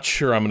am not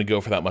sure I'm going to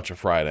go for that much of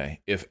Friday,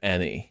 if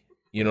any.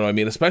 You know what I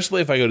mean?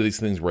 Especially if I go to these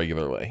things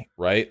regularly,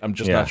 right? I'm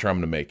just not sure I'm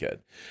going to make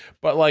it.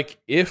 But like,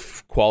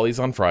 if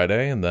quali's on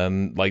Friday and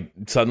then like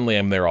suddenly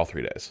I'm there all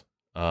 3 days,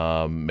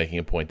 making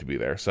a point to be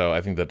there. So I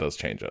think that does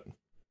change it.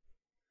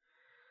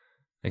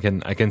 I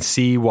can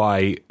see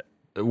why,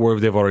 where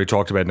they've already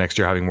talked about next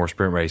year having more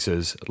sprint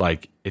races.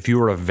 Like, if you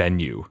were a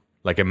venue,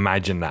 like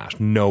imagine that,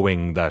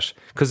 knowing that,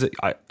 because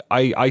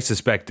I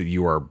suspect that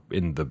you are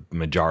in the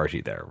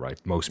majority there,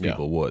 right? Most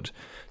people would.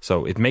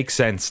 So it makes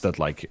sense that,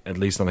 like, at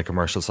least on the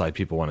commercial side,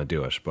 people want to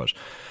do it. But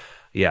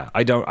yeah,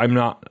 I'm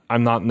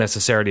not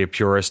necessarily a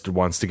purist who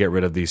wants to get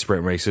rid of these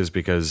sprint races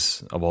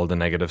because of all the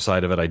negative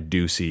side of it. I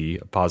do see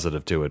a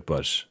positive to it,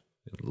 but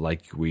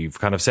like we've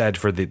kind of said,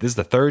 this is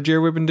the third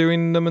year we've been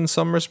doing them in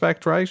some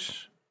respect, right?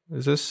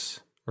 Is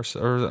this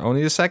or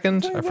only the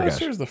second? I forget.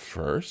 Last year's the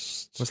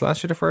first. Was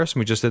last year the first?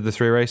 And we just did the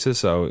 3 races,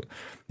 so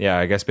yeah,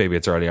 I guess maybe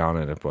it's early on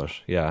in it, but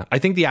yeah, I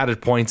think the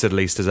added points at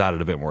least has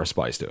added a bit more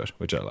spice to it,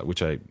 which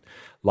I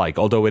like.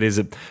 Although it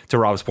is, to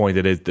Rob's point,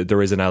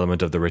 there is an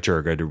element of the richer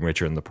are getting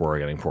richer and the poor are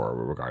getting poorer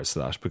with regards to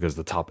that, because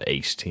the top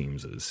 8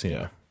 teams is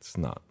it's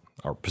not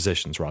our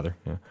positions rather.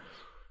 Yeah.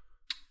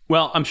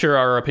 Well, I'm sure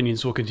our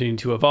opinions will continue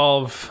to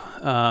evolve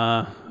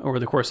over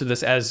the course of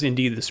this, as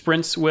indeed the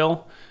sprints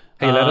will.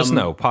 Hey, let us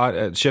know.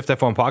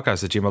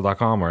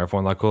 shiftf1podcast@gmail.com or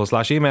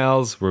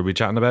f1.cool/emails. We'll be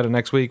chatting about it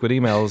next week with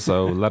emails,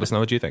 so let us know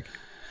what you think.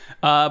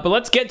 But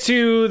let's get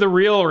to the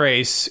real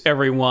race,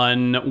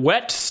 everyone.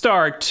 Wet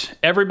start.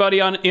 Everybody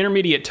on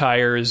intermediate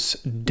tires.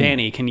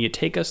 Danny, can you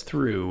take us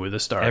through the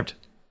start?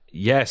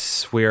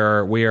 Yes, we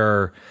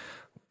are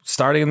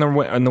starting in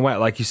the wet.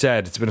 Like you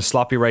said, it's been a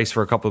sloppy race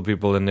for a couple of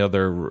people in the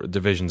other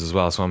divisions as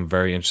well, so I'm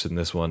very interested in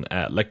this one.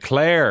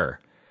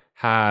 Leclerc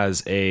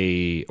has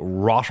a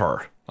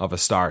rotter of a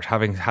start,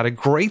 having had a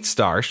great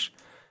start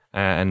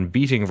and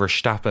beating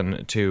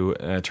Verstappen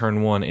to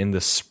turn one in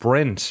the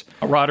sprint.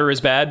 A rotter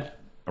is bad?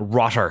 A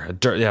rotter.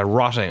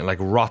 Rotting, like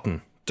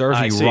rotten.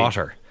 Dirty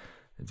rotter.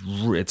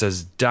 It's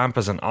as damp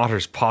as an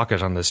otter's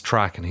pocket on this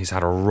track, and he's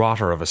had a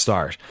rotter of a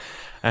start.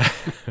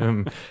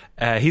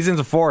 He's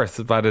into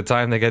fourth by the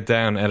time they get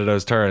down out of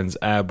those turns.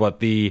 But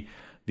the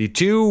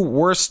two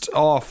worst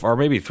off, or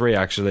maybe three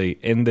actually,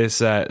 in this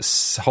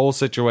whole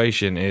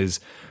situation is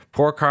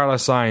poor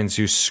Carlos Sainz,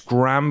 who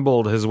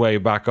scrambled his way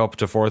back up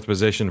to fourth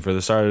position for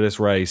the start of this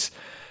race,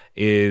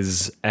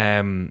 is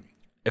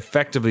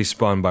effectively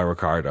spun by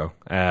Ricciardo.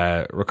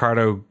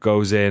 Ricciardo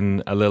goes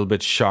in a little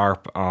bit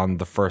sharp on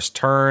the first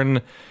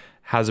turn,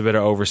 has a bit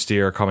of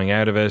oversteer coming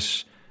out of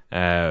it.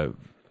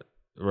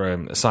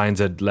 Sainz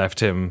had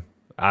left him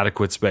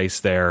adequate space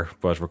there,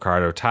 but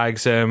Ricciardo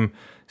tags him,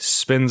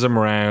 spins him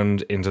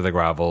around into the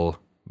gravel.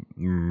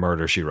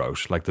 Murder, she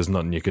wrote. Like, there's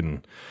nothing you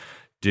can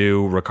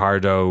do.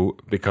 Ricciardo,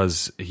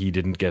 because he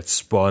didn't get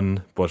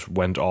spun but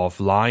went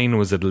offline,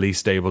 was at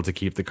least able to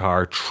keep the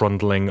car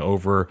trundling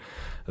over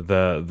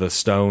the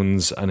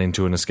stones and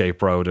into an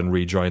escape road and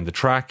rejoin the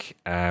track.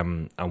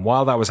 And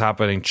while that was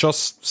happening,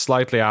 just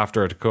slightly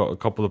after it, a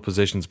couple of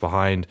positions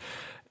behind,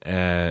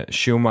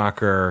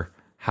 Schumacher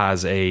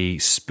has a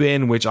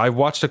spin, which I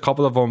watched a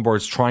couple of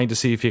onboards trying to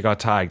see if he got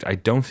tagged. I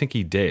don't think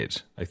he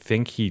did. I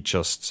think he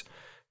just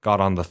got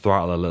on the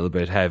throttle a little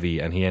bit heavy,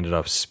 and he ended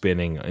up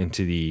spinning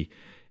into the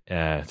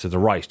to the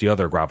right, the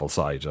other gravel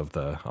side of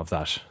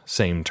that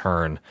same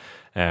turn.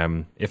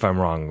 If I'm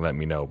wrong, let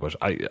me know. But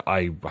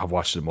I have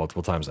watched it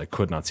multiple times. I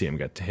could not see him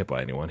get hit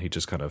by anyone. He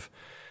just kind of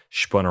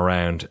spun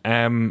around.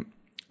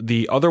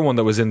 The other one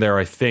that was in there,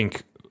 I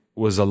think,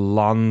 was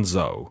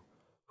Alonso,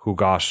 who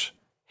got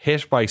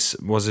hit by,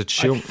 was it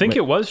Schumacher? I think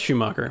it was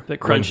Schumacher that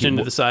crunched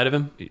into the side of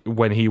him.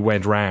 When he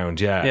went round,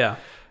 yeah. Yeah.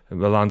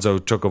 Alonso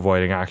took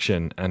avoiding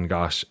action and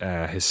got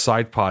his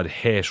side pod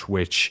hit,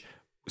 which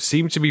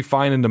seemed to be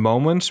fine in the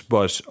moment,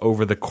 but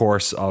over the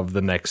course of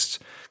the next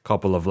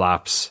couple of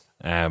laps,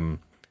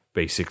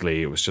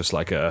 basically it was just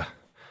like a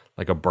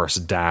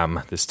burst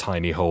dam. This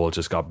tiny hole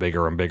just got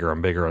bigger and bigger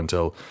and bigger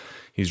until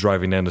he's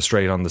driving down the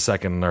straight on the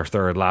second or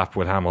third lap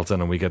with Hamilton,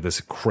 and we get this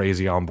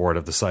crazy onboard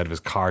of the side of his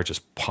car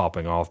just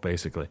popping off,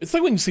 basically. It's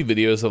like when you see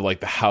videos of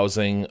like the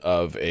housing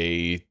of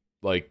a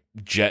like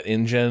jet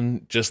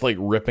engine just like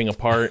ripping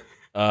apart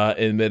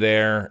in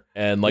midair,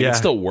 and like it's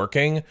still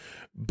working,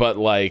 but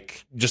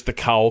like just the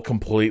cowl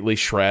completely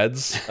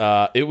shreds.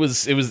 It was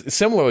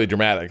similarly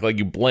dramatic. Like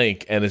you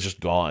blink and it's just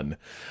gone.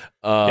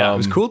 It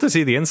was cool to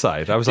see the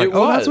inside. I was like,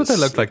 that's what they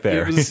looked like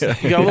there.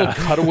 You got a little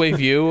cutaway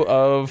view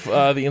of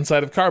the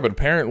inside of the car, but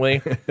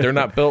apparently they're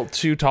not built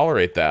to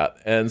tolerate that.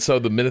 And so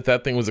the minute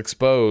that thing was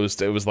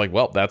exposed, it was like,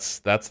 well, that's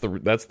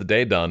the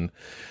day done.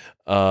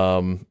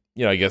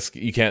 I guess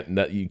you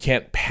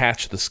can't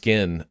patch the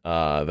skin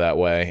that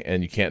way,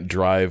 and you can't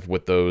drive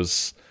with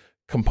those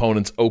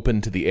components open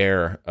to the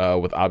air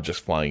with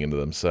objects flying into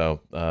them. So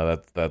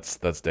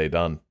that's day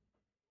done.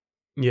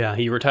 Yeah,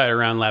 he retired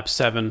around lap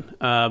 7.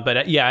 But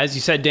as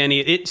you said, Danny,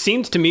 it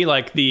seems to me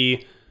like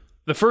the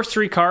first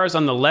three cars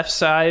on the left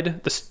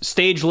side, the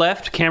stage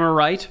left, camera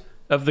right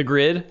of the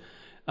grid,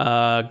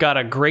 got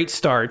a great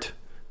start.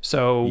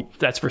 So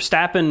that's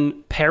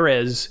Verstappen,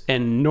 Perez,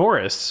 and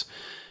Norris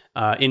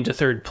into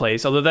third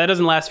place. Although that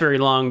doesn't last very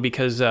long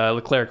because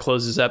Leclerc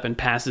closes up and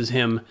passes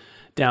him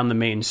down the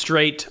main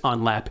straight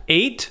on lap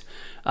 8.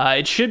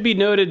 It should be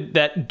noted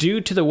that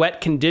due to the wet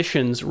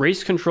conditions,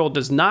 race control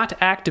does not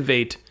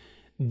activate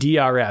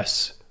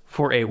DRS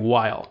for a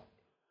while.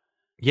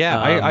 Yeah,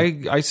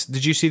 I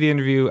did you see the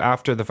interview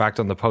after the fact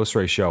on the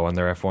post-race show on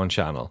their F1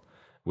 channel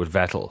with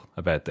Vettel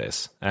about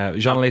this?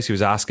 Jean Alesi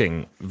was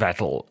asking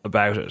Vettel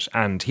about it,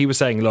 and he was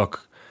saying,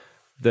 look,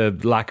 the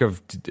lack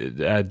of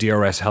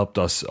DRS helped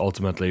us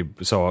ultimately,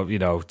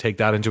 so take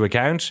that into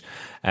account,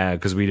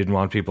 because we didn't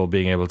want people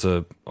being able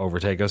to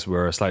overtake us. We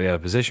were slightly out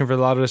of position for a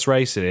lot of this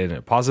race in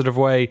a positive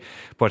way,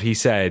 but he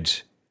said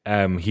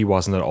he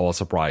wasn't at all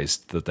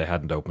surprised that they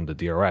hadn't opened the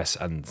DRS,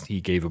 and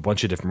he gave a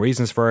bunch of different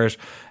reasons for it.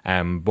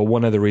 But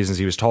one of the reasons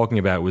he was talking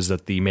about was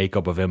that the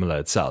makeup of Imola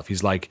itself.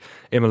 He's like,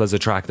 Imola's a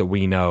track that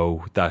we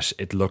know that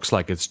it looks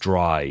like it's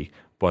dry,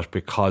 but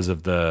because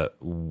of the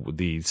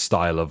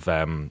style of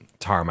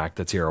tarmac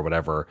that's here or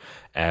whatever,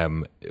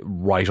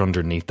 right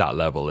underneath that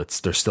level,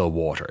 there's still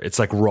water. It's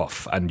like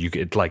rough, and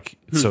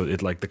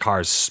the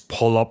cars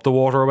pull up the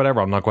water or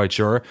whatever. I'm not quite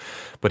sure,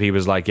 but he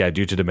was like, yeah,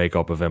 due to the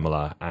makeup of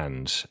Imola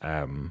and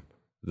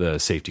the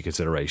safety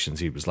considerations.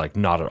 He was like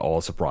not at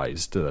all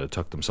surprised that it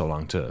took them so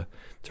long to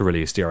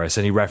release DRS,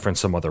 and he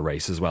referenced some other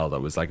race as well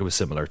that was like it was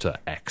similar to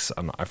X,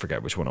 and I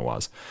forget which one it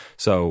was.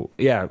 So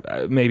yeah,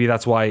 maybe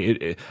that's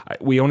why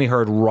we only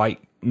heard right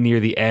near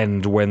the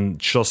end when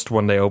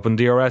they opened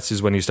DRS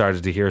is when you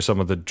started to hear some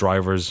of the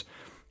drivers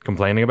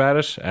complaining about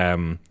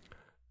it.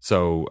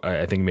 So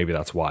I think maybe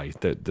that's why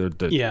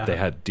they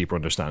had deeper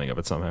understanding of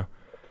it somehow.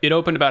 It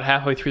opened about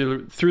halfway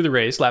through the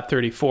race, lap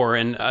 34,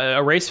 and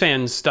a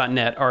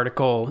racefans.net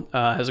article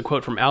has a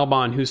quote from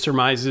Albon, who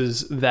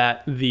surmises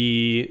that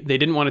they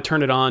didn't want to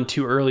turn it on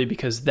too early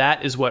because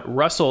that is what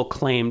Russell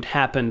claimed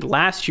happened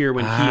last year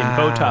when he and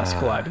Bottas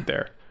collided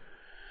there.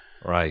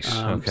 Right.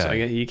 Okay. So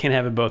you can't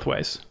have it both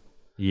ways.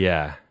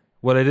 Yeah.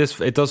 Well,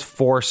 it does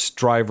force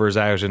drivers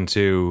out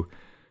into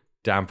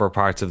damper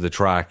parts of the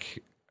track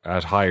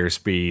at higher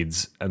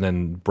speeds and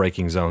then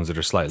braking zones that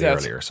are slightly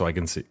earlier, so I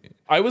can see.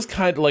 I was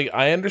kind of like,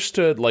 I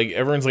understood, like,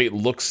 everyone's like, it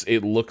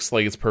looks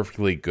like it's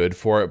perfectly good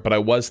for it, but I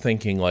was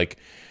thinking, like,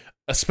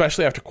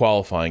 especially after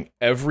qualifying,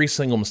 every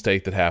single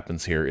mistake that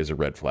happens here is a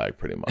red flag,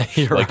 pretty much.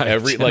 You're like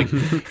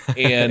right.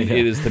 And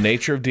it is the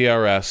nature of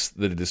DRS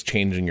that it is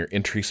changing your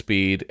entry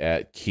speed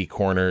at key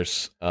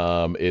corners.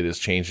 It is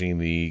changing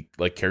the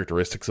like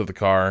characteristics of the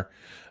car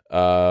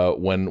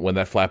when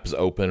that flap is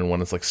open and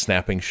when it's like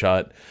snapping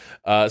shut.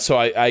 So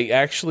I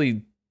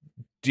actually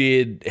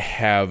did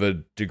have a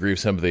degree of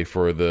sympathy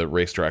for the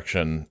race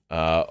direction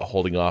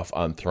holding off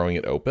on throwing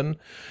it open.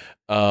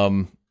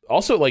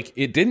 Also, like,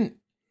 it didn't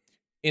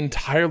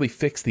entirely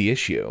fix the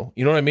issue.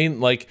 You know what I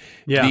mean? Like,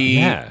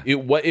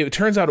 it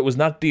turns out it was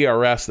not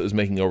DRS that was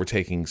making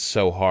overtaking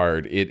so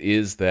hard. It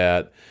is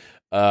that,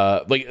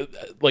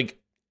 like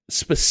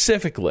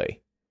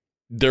specifically,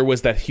 there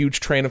was that huge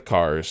train of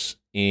cars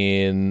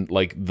in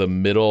like the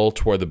middle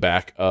toward the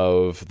back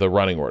of the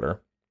running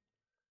order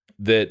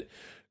that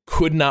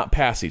could not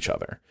pass each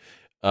other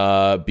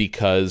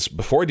because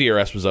before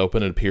DRS was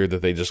open, it appeared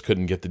that they just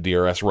couldn't get the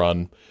DRS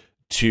run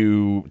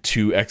to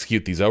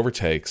execute these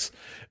overtakes.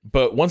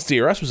 But once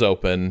DRS was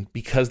open,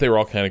 because they were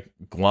all kind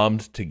of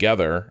glommed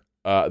together,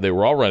 they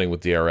were all running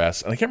with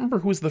DRS. And I can't remember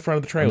who was at the front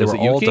of the train. And was they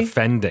it were all Yuki?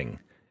 defending.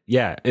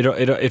 Yeah,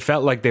 it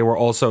felt like they were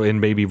also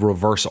in maybe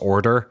reverse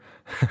order.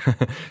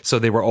 So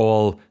they were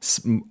all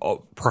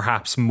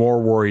perhaps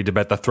more worried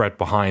about the threat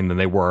behind than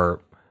they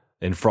were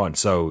in front.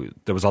 So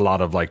there was a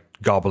lot of like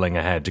gobbling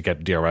ahead to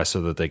get DRS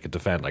so that they could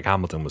defend. Like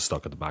Hamilton was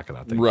stuck at the back of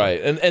that thing.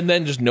 Right. And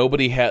then just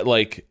nobody had,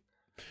 like,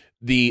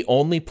 the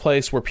only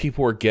place where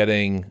people were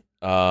getting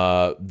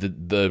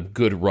the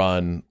good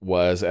run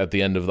was at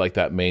the end of like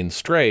that main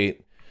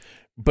straight.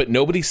 But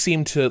nobody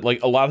seemed to,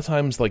 like, a lot of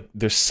times, like,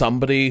 there's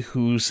somebody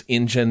whose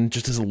engine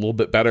just is a little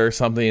bit better or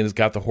something and has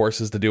got the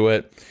horses to do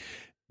it.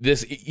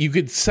 You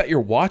could set your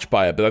watch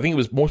by it, but I think it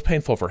was most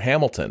painful for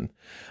Hamilton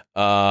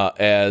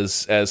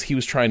as he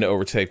was trying to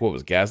overtake, what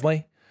was it,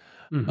 Gasly?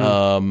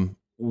 Mm-hmm.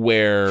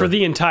 Where for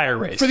the entire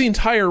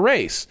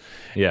race.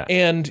 Yeah.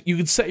 And you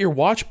could set your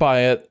watch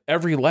by it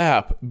every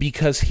lap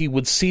because he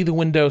would see the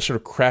window sort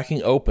of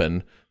cracking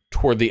open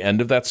toward the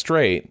end of that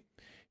straight.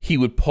 He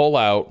would pull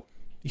out,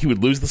 he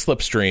would lose the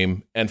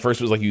slipstream, and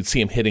first it was like you'd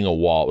see him hitting a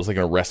wall. It was like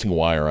an arresting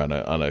wire on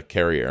a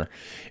carrier.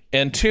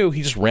 And two,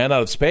 he just ran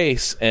out of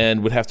space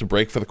and would have to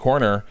brake for the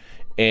corner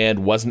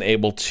and wasn't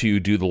able to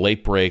do the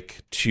late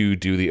brake to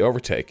do the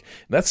overtake.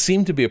 And that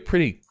seemed to be a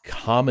pretty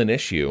common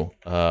issue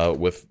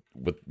with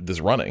this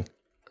running.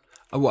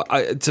 Well,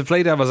 to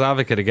play devil's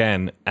advocate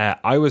again,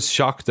 I was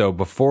shocked though.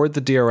 Before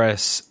the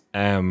DRS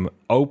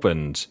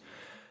opened,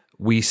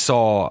 we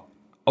saw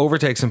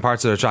overtakes in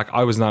parts of the track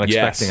I was not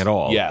expecting at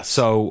all. Yes.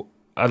 So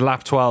at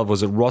lap 12,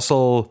 was it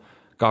Russell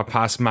got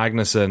past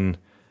Magnussen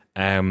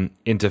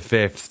into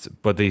fifth,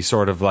 but they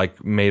sort of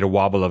like made a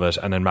wobble of it,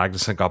 and then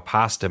Magnussen got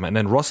past him, and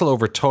then Russell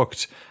overtook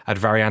at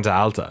Variante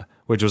Alta,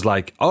 which was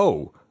like,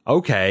 oh,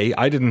 okay,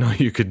 I didn't know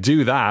you could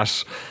do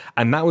that.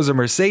 And that was a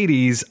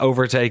Mercedes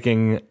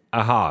overtaking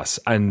a Haas.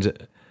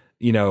 And,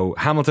 you know,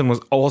 Hamilton was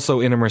also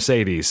in a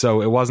Mercedes.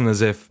 So it wasn't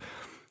as if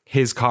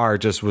his car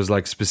just was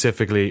like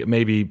specifically,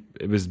 maybe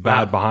it was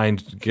bad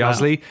behind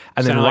Gasly. Wow.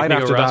 And then right like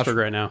after Nico that, Rosberg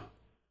right now.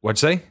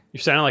 What'd you say?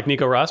 You're sounding like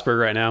Nico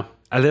Rosberg right now.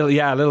 A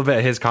little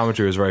bit. His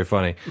commentary was very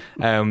funny.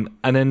 And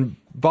then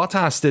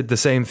Bottas did the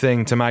same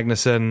thing to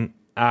Magnussen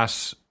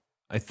at,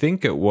 I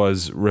think it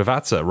was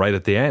Rivazza right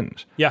at the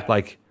end. Yeah.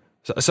 Like,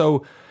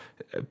 so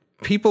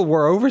people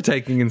were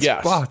overtaking in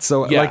spots.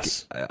 So like,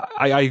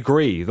 I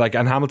agree. Like,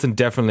 and Hamilton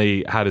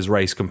definitely had his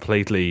race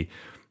completely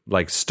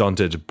like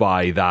stunted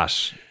by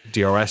that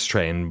DRS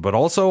train, but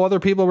also other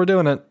people were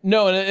doing it.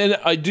 No, and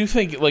I do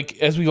think, like,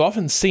 as we've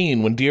often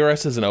seen, when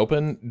DRS isn't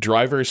open,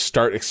 drivers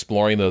start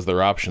exploring those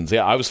other options.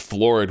 Yeah, I was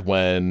floored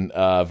when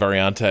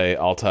Variante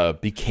Alta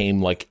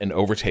became like an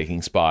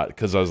overtaking spot,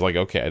 because I was like,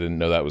 okay, I didn't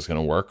know that was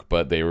going to work,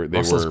 but they were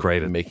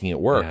great at making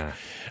it work. Yeah.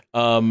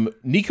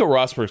 Nico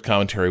Rosberg's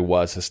commentary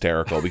was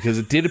hysterical, because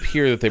it did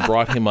appear that they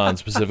brought him on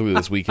specifically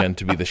this weekend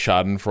to be the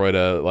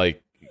Schadenfreude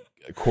like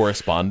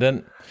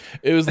correspondent.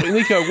 It was,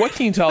 Nico, what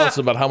can you tell us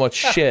about how much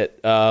shit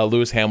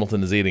Lewis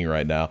Hamilton is eating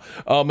right now?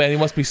 Oh, man, he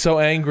must be so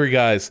angry,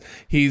 guys.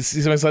 He's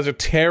having such a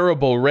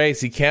terrible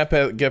race. He can't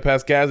get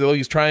past Gasly.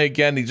 He's trying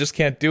again. He just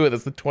can't do it.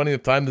 That's the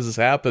 20th time this has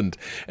happened.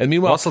 And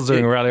meanwhile, Russell's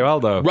doing really well,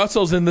 though.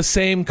 Russell's in the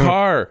same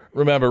car.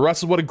 Remember,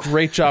 Russell, what a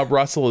great job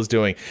Russell is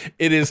doing.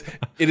 It is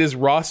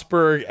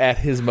Rosberg at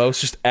his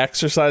most, just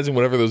exercising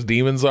whatever those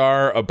demons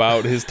are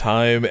about his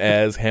time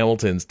as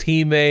Hamilton's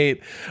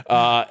teammate,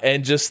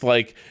 and just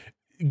like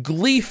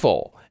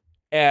gleeful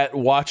at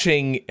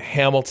watching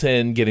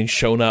Hamilton getting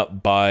shown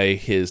up by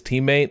his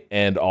teammate,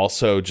 and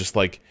also just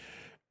like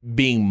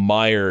being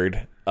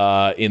mired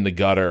in the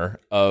gutter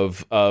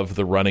of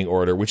the running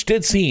order, which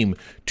did seem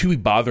to be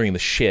bothering the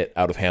shit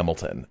out of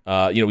Hamilton.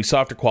 We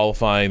saw after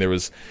qualifying there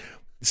was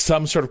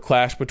some sort of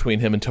clash between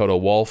him and Toto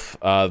Wolff.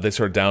 They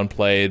sort of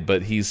downplayed,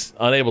 but he's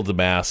unable to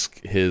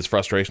mask his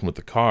frustration with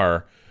the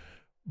car.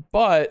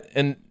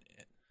 And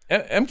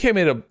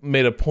MK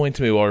made a point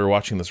to me while we were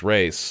watching this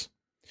race.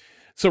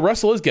 So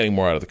Russell is getting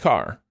more out of the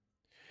car.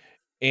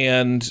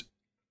 And,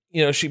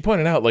 she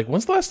pointed out, like,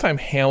 when's the last time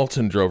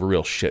Hamilton drove a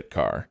real shit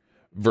car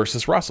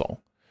versus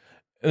Russell?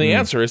 And the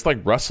answer is,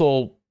 like,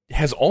 Russell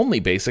has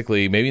only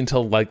basically, maybe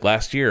until, like,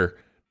 last year,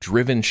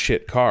 driven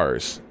shit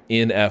cars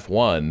in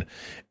F1,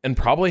 and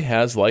probably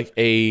has, like,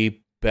 a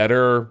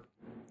better,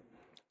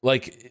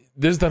 like,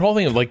 there's that whole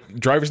thing of, like,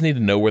 drivers need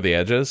to know where the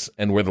edge is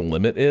and where the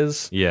limit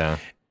is. Yeah.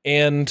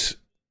 And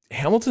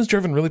Hamilton's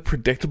driven really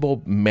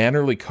predictable,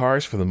 mannerly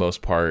cars for the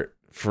most part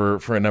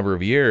for a number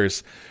of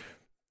years.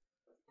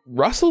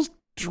 Russell's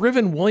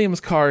driven Williams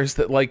cars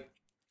that, like,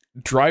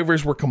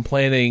 drivers were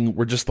complaining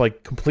were just,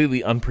 like,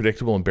 completely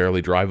unpredictable and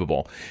barely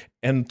drivable.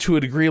 And to a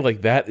degree,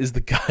 like, that is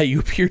the guy you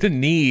appear to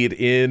need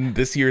in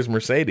this year's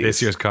Mercedes.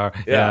 This year's car.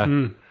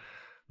 Yeah.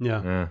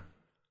 Yeah.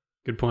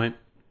 Good point.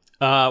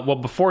 Well,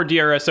 before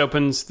DRS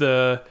opens,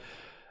 the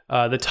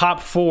top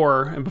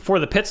four, and before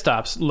the pit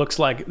stops, looks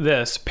like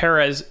this.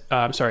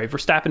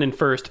 Verstappen in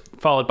first,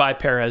 followed by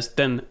Perez,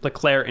 then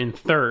Leclerc in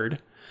third,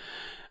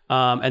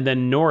 and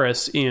then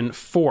Norris in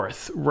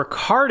fourth.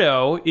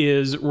 Ricciardo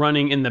is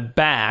running in the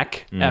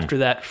back after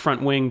that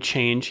front wing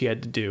change he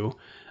had to do,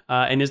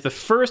 and is the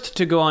first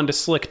to go on to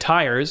slick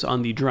tires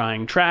on the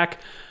drying track,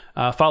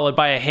 followed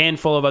by a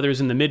handful of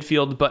others in the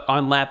midfield. But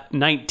on lap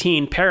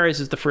 19, Perez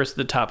is the first of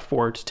the top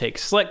four to take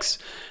slicks.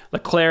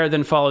 Leclerc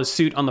then follows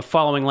suit on the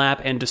following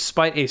lap, and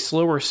despite a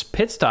slower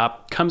pit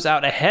stop, comes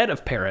out ahead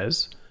of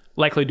Perez,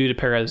 likely due to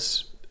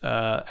Perez'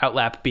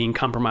 outlap being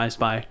compromised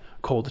by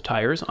cold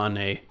tires on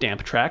a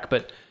damp track.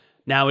 But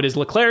now it is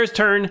Leclerc's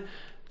turn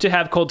to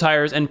have cold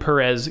tires, and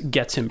Perez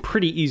gets him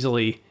pretty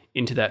easily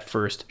into that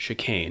first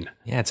chicane.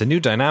 Yeah, it's a new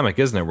dynamic,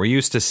 isn't it? We're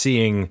used to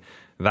seeing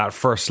that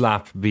first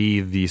lap be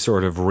the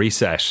sort of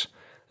reset,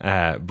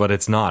 but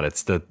it's not.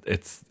 It's the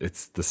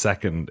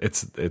second.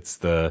 It's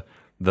the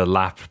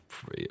lap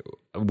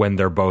when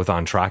they're both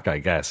on track, I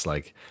guess.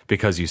 Like,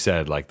 because you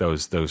said, like,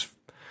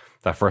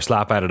 that first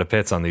lap out of the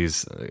pits on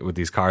these with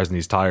these cars and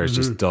these tires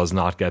just does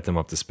not get them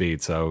up to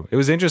speed. So it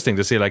was interesting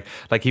to see, like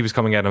he was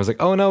coming out and I was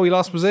like, oh no, he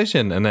lost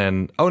position, and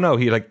then oh no,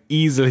 he like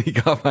easily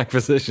got back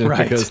position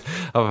because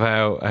of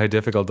how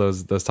difficult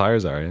those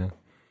tires are. Yeah.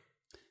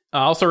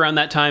 Also around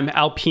that time,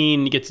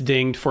 Alpine gets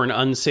dinged for an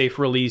unsafe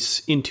release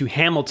into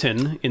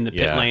Hamilton in the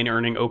pit lane,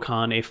 earning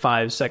Ocon a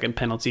 5-second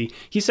penalty.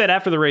 He said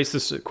after the race,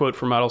 this quote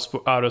from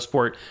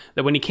Autosport,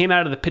 that when he came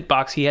out of the pit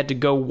box, he had to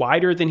go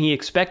wider than he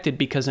expected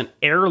because an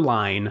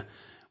airline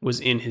was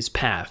in his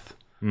path.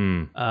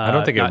 I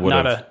don't think it would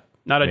have.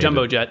 Not a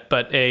jumbo jet,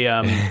 but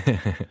a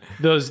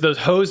those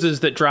hoses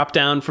that drop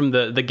down from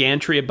the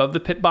gantry above the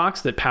pit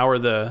box that power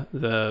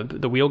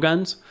the wheel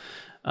guns.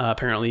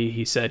 Apparently,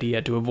 he said he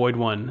had to avoid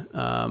one,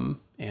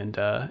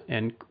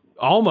 and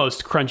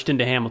almost crunched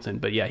into Hamilton.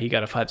 But yeah, he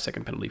got a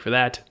 5-second penalty for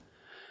that.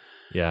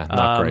 Yeah,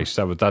 not great.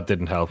 That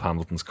didn't help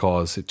Hamilton's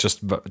cause. It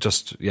just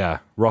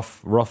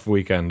rough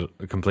weekend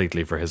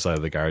completely for his side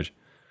of the garage.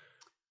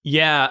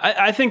 Yeah,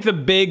 I think the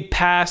big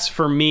pass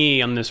for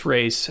me on this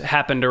race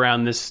happened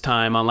around this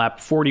time on lap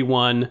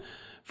 41.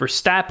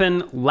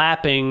 Verstappen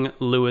lapping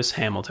Lewis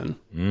Hamilton.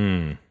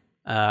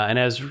 And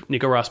as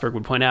Nico Rosberg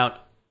would point out,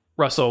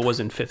 Russell was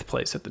in 5th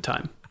place at the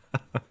time,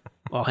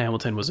 while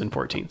Hamilton was in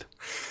 14th.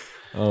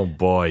 Oh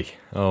boy.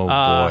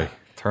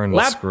 Turn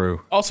the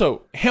screw.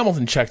 Also,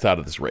 Hamilton checked out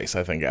of this race,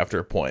 I think, after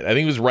a point. I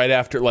think it was right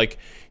after, like,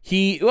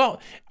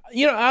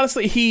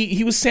 honestly,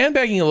 he was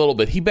sandbagging a little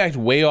bit. He backed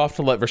way off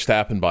to let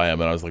Verstappen by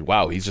him, and I was like,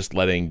 wow, he's just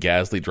letting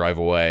Gasly drive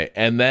away.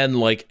 And then,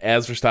 like,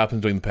 as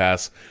Verstappen's doing the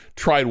pass,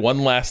 tried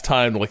one last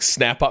time to, like,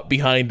 snap up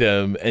behind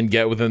him and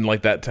get within,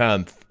 like, that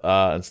 10th,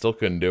 and still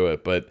couldn't do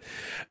it. But,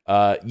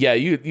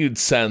 you'd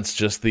sense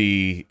just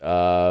the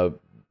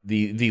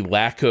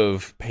lack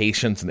of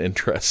patience and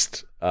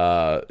interest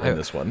in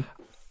this one.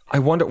 I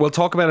wonder, we'll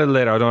talk about it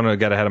later. I don't want to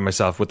get ahead of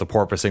myself with the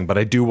porpoising, but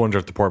I do wonder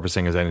if the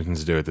porpoising has anything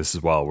to do with this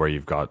as well, where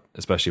you've got,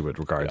 especially with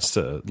regards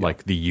to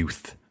like the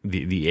youth,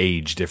 the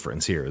age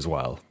difference here as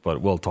well. But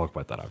we'll talk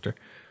about that after.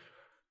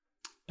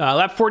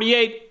 Lap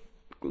 48,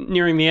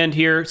 nearing the end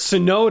here.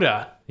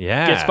 Tsunoda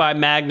gets by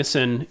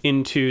Magnussen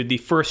into the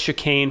first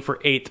chicane for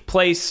 8th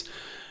place.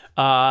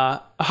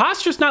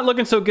 Haas just not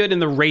looking so good in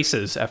the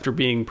races after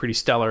being pretty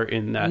stellar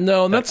in that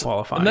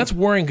qualifying. And that's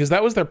worrying because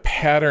that was their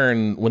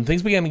pattern when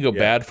things began to go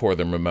bad for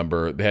them.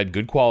 Remember, they had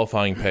good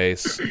qualifying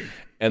pace,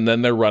 and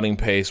then their running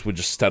pace would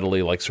just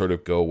steadily sort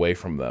of go away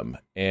from them,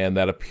 and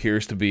that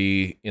appears to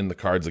be in the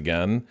cards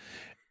again.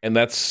 And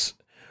that's,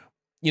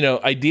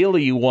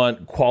 ideally you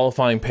want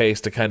qualifying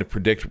pace to kind of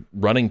predict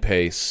running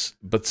pace,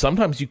 but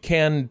sometimes you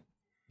can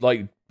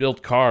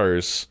build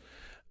cars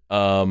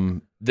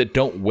that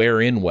don't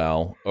wear in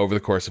well over the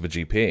course of a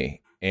GP.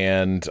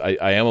 And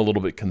I am a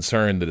little bit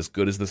concerned that as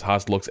good as this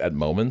Haas looks at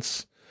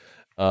moments,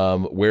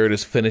 where it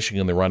is finishing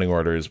in the running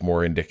order is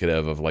more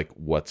indicative of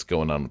what's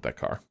going on with that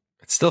car.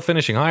 It's still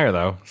finishing higher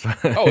though.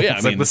 Oh yeah,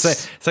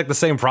 it's like the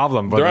same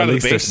problem, but at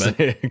least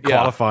they're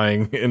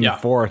qualifying in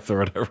fourth or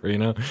whatever,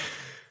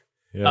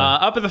 Yeah.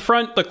 Up at the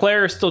front,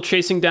 Leclerc is still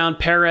chasing down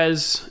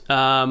Perez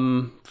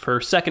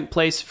for second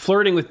place,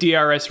 flirting with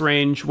DRS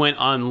range. Went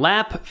on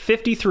lap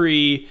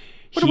 53.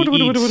 He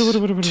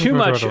eats too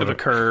much of a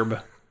curb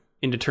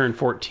into turn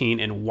 14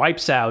 and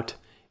wipes out,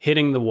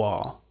 hitting the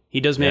wall. He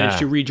does manage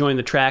to rejoin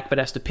the track, but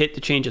has to pit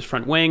to change his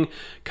front wing,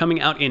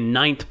 coming out in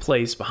 9th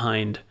place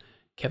behind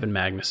Kevin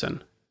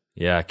Magnussen.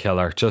 Yeah,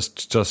 killer.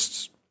 Just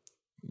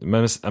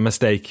a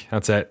mistake.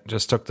 That's it.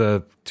 Just took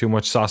the too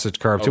much sausage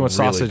curb, too much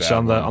sausage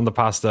on the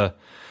pasta.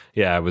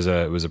 Yeah, it was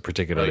a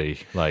particularly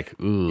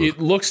ooh.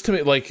 It looks to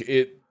me like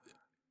it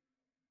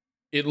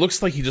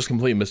looks like he just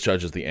completely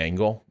misjudges the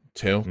angle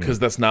too, because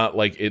that's not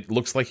it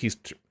looks like he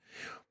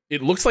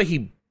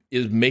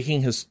is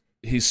making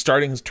he's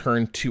starting his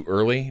turn too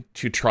early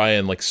to try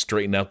and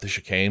straighten out the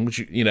chicane,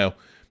 which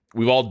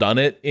we've all done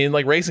it in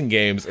racing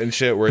games and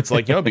shit where it's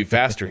it'd be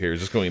faster here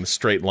just going in a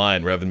straight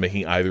line rather than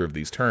making either of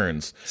these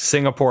turns.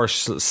 Singapore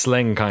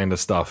sling kind of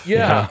stuff.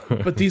 Yeah,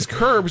 but these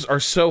curbs are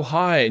so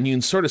high and you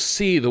can sort of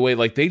see the way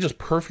they just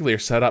perfectly are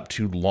set up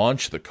to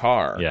launch the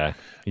car. Yeah,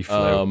 he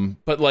flew.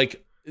 But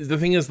the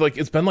thing is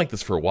it's been like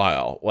this for a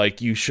while.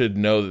 You should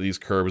know that these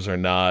curbs are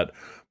not.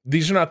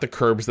 These are not the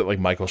curbs that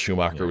Michael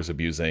Schumacher was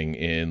abusing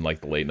in the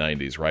late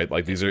 90s,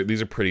 right? These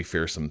are pretty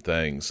fearsome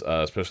things,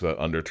 especially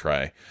that under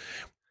tray.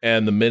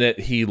 And the minute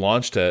he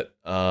launched it,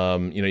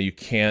 you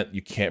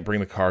can't bring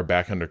the car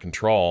back under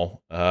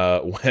control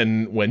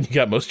when you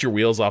got most of your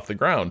wheels off the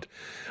ground.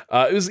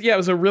 It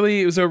was a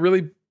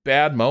really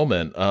bad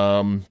moment.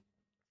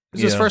 It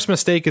was his first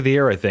mistake of the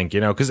year, I think,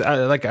 because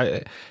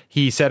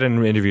he said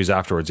in interviews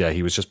afterwards,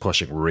 he was just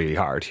pushing really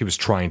hard. He was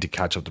trying to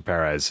catch up to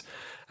Perez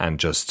and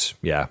just,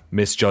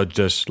 misjudged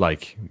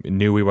it.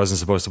 Knew he wasn't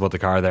supposed to put the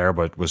car there,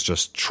 but was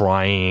just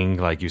trying,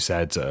 like you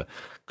said, to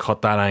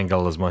cut that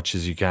angle as much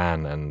as you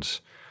can. And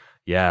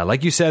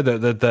like you said,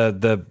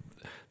 the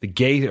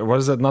gate, or what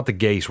is it? Not the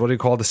gate. What do you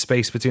call the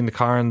space between the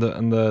car and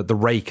the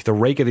rake? The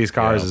rake of these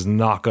cars is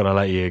not going to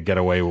let you get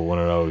away with one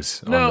of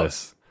those on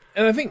this.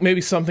 And I think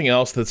maybe something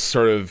else that's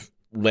sort of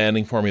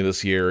landing for me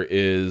this year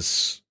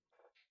is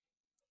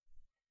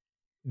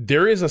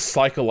there is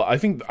I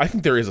think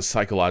there is a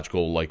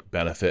psychological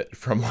benefit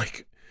from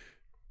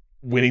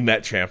winning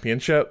that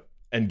championship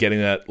and getting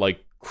that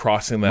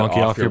crossing that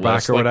monkey off your back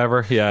list. or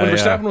whatever. Yeah. When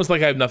Verstappen was I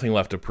have nothing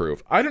left to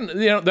prove. I don't.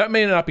 That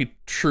may not be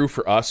true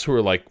for us who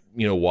are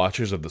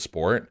watchers of the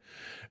sport,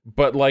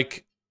 but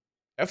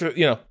after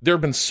there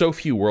have been so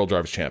few World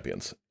Drivers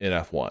Champions in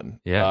F1.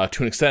 Yeah.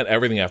 To an extent,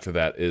 everything after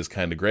that is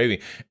kind of gravy.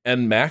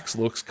 And Max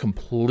looks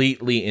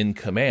completely in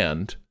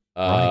command.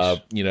 Right.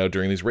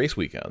 During these race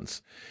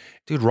weekends.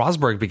 Dude,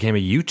 Rosberg became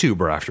a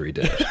YouTuber after he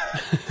did it.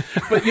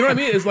 But you know what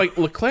I mean? Is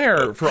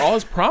Leclerc, for all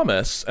his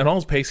promise and all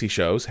his pace he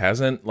shows,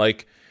 hasn't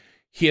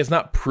he has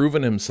not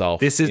proven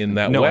himself in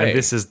that way. And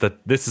this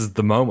is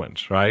the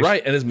moment, right?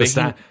 Right, and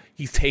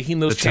he's taking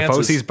those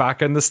chances. Tifosi's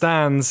back in the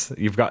stands.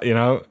 You've got,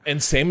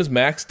 and same as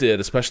Max did,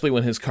 especially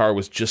when his car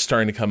was just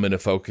starting to come into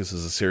focus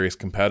as a serious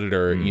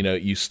competitor.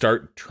 You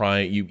start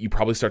trying. You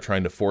probably start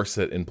trying to force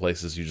it in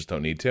places you just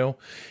don't need to.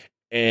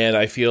 And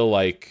I feel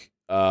in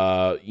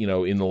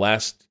the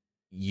last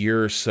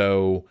year or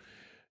so,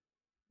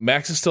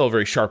 Max is still a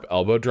very sharp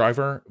elbow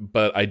driver,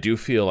 but I do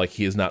feel like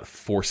he is not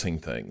forcing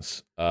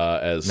things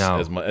as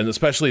much, and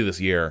especially this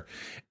year.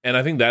 And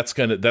I think that's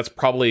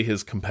probably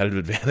his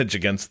competitive advantage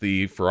against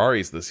the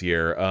Ferraris this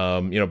year.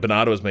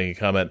 Binotto was making a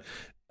comment.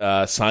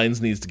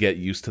 Sainz needs to get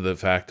used to the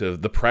fact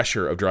of the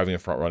pressure of driving a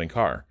front running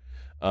car.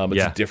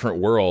 It's a different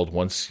world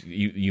once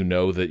you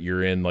know that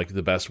you're in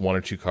the best one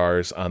or two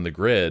cars on the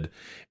grid,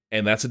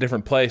 and that's a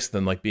different place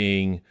than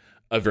being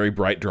a very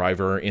bright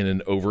driver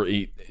in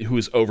who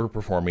is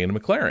overperforming in a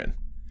McLaren.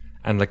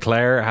 And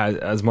Leclerc has,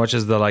 as much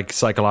as the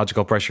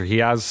psychological pressure he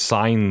has,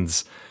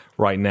 Sainz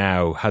right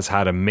now has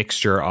had a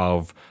mixture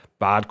of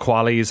bad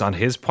qualities on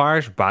his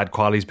part, bad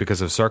qualities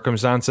because of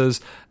circumstances,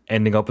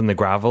 ending up in the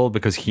gravel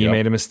because he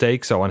made a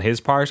mistake, so on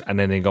his part, and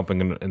then ending up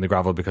in the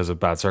gravel because of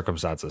bad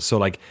circumstances.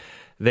 So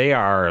they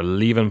are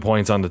leaving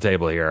points on the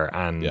table here,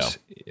 and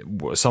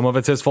some of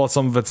it's his fault,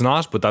 some of it's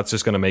not, but that's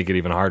just going to make it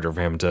even harder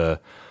for him to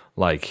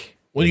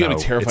Well, you got to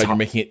be terrified you're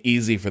making it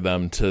easy for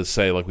them to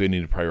say, like, we need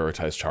to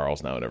prioritize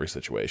Charles now in every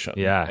situation.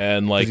 Yeah.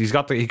 And, like, he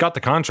got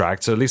the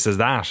contract, so at least as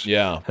that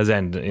has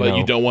ended. But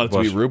you don't want it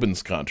to be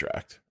Ruben's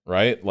contract,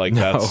 right? Like,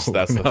 that's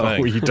the thing.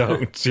 No, you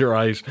don't. You're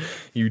right.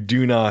 You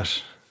do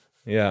not.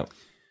 Yeah.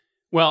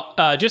 Well,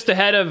 just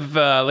ahead of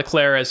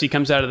Leclerc as he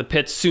comes out of the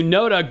pits,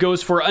 Tsunoda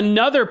goes for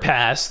another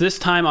pass, this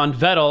time on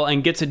Vettel,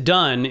 and gets it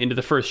done into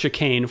the first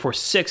chicane for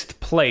 6th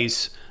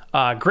place.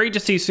 Great to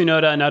see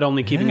Tsunoda not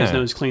only keeping his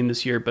nose clean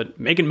this year, but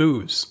making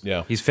moves.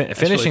 Yeah. He's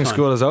finishing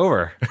school is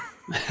over.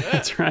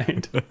 That's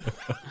right.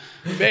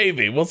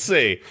 Maybe. We'll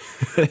see.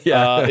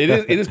 Yeah.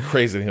 It is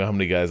crazy to know how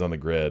many guys on the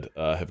grid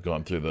have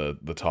gone through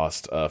the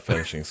tossed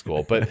finishing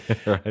school. But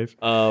right.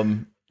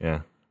 Yeah.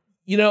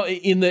 You know,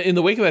 in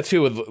the wake of that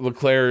too, with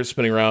Leclerc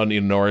spinning around,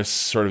 Norris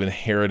sort of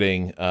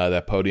inheriting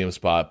that podium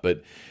spot,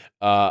 but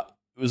it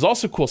was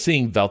also cool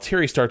seeing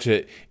Valtteri start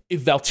to.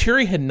 If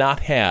Valtteri had not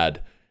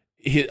had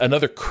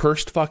another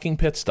cursed fucking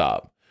pit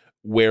stop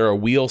where a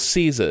wheel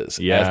seizes as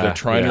they're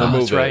trying to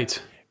remove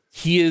it,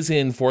 he is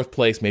in 4th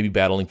place, maybe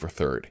battling for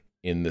 3rd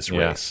in this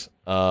race.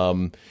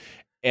 And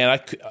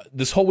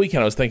this whole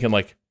weekend I was thinking,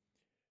 like,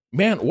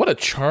 man, what a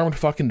charmed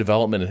fucking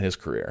development in his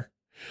career.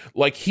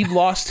 Like, he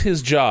lost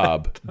his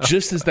job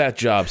just as that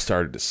job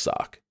started to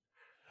suck.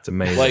 It's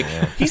amazing. Like,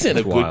 he's in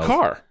a good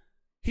car.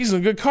 He's in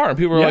a good car. And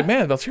people are like,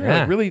 man, Valtteri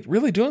like really,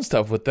 really doing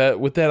stuff with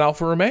that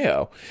Alfa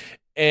Romeo.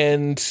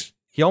 And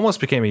he almost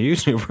became a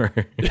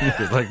YouTuber.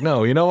 He was like,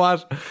 no, you know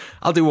what?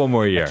 I'll do one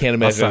more year. I can't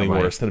imagine anything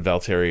worse than a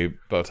Valtteri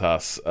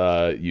Bottas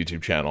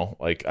YouTube channel.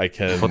 Like, I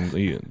can...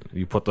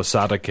 You put the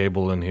SATA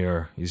cable in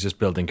here. He's just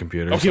building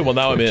computers. Okay, well,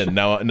 now I'm in.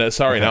 Now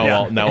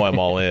I'm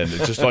all in.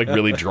 It's just like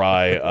really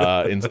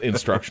dry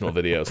instructional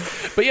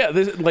videos. But yeah,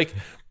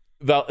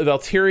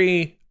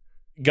 Valtteri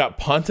got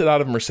punted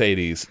out of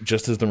Mercedes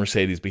just as the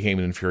Mercedes became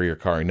an inferior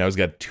car. And now he's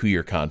got a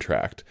 2-year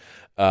contract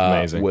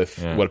with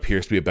what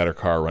appears to be a better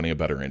car running a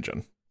better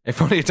engine. If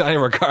only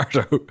Daniel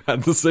Ricciardo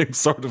had the same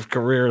sort of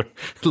career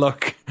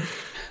luck.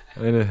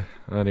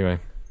 Anyway,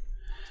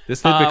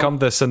 this did become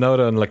the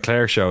Tsunoda and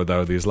Leclerc show,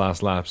 though, these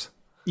last laps.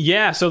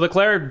 Yeah, so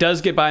Leclerc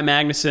does get by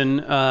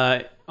Magnussen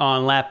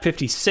on lap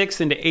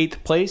 56 into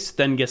 8th place,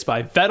 then gets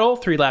by Vettel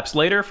 3 laps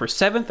later for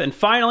 7th, and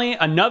finally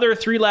another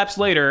 3 laps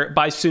later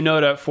by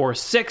Tsunoda for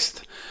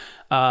 6th.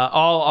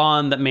 All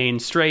on the main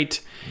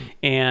straight.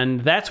 And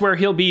that's where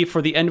he'll be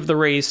for the end of the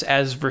race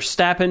as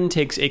Verstappen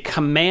takes a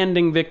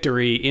commanding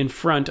victory in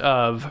front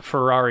of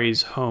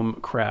Ferrari's home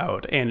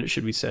crowd. And it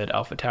should be said,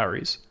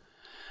 AlphaTauri's.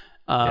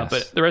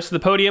 But the rest of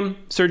the podium,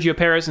 Sergio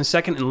Perez in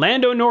 2nd and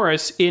Lando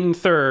Norris in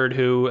 3rd,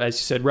 who, as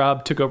you said,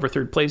 Rob, took over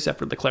 3rd place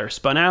after Leclerc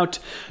spun out.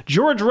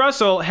 George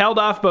Russell held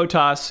off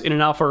Bottas in an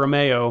Alfa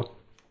Romeo,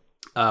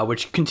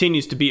 which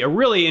continues to be a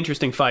really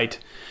interesting fight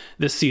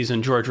this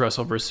season, George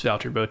Russell versus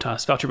Valtteri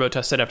Bottas. Valtteri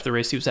Bottas said after the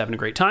race he was having a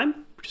great time,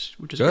 which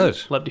is good.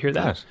 Great. Love to hear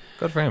that.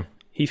 Good for him.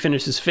 He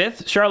finishes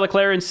 5th. Charles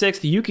Leclerc in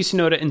 6th. Yuki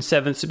Tsunoda in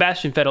 7th.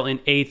 Sebastian Vettel in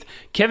 8th.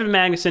 Kevin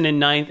Magnussen in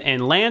 9th.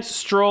 And Lance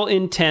Stroll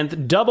in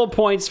 10th. Double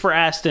points for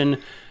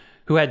Aston,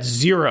 who had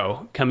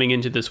 0 coming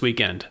into this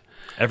weekend.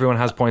 Everyone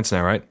has points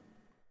now, right?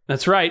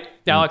 That's right.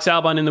 Alex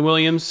Albon in the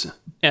Williams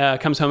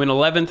comes home in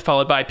 11th,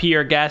 followed by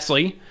Pierre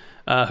Gasly,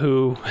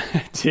 who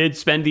did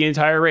spend the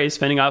entire race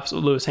fending off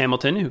Lewis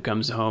Hamilton, who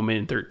comes home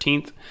in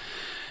 13th.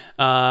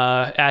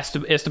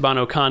 Esteban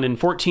Ocon in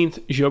 14th,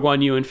 Zhou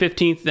Guanyu in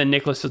 15th, then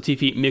Nicholas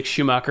Latifi, Mick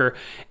Schumacher,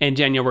 and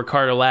Daniel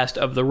Ricciardo last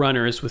of the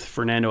runners, with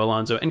Fernando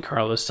Alonso and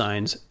Carlos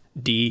Sainz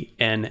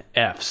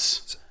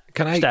DNFs.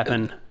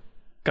 Verstappen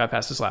got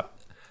past this lap.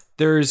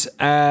 There's,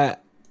 I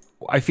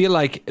feel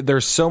like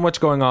there's so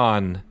much going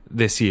on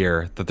this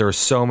year that there are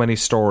so many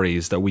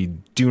stories that we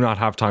do not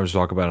have time to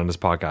talk about on this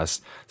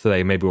podcast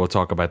today. Maybe we'll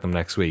talk about them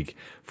next week.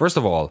 First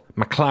of all,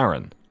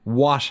 McLaren,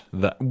 what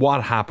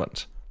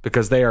happened?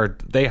 Because they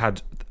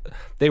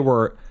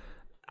were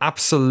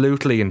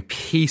absolutely in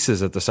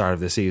pieces at the start of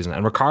the season,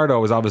 and Ricciardo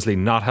has obviously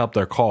not helped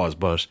their cause,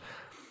 but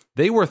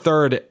they were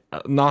 3rd,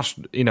 not,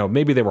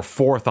 maybe they were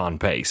 4th on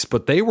pace,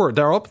 but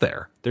they're up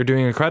there. They're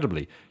doing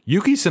incredibly.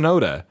 Yuki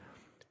Tsunoda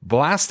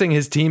blasting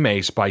his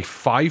teammate by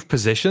 5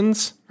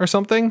 positions or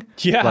something.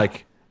 Yeah.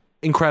 Like,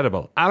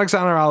 incredible.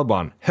 Alexander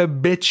Albon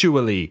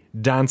habitually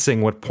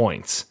dancing with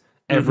points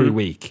every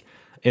week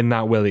in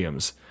that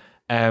Williams.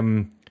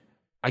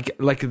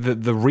 Like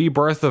the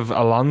rebirth of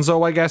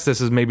Alonso, I guess.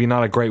 This is maybe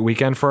not a great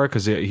weekend for her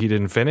because he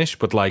didn't finish,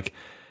 but like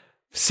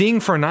seeing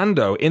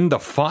Fernando in the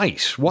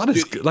fight,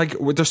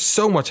 there's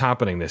so much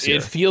happening this year.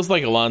 It feels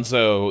like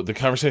Alonso, the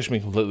conversation would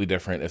be completely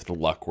different if the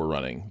luck were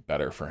running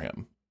better for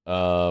him.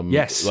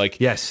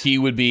 Yes. He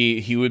would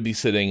be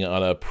sitting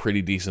on a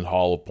pretty decent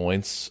haul of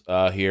points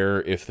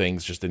here if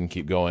things just didn't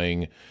keep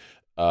going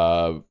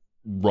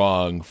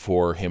wrong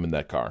for him in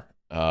that car.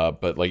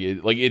 But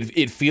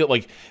it feel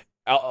like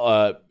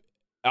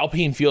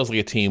Alpine feels like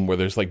a team where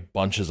there's like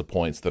bunches of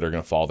points that are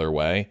going to fall their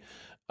way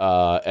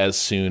as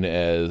soon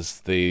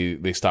as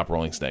they stop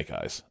rolling snake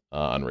eyes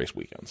on race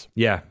weekends.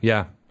 Yeah.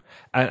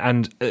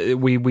 And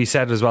we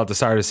said as well at the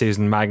start of the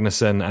season,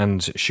 Magnussen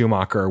and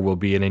Schumacher will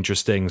be an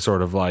interesting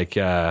sort of like,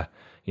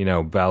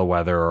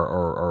 bellwether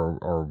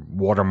or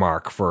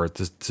watermark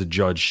to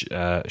judge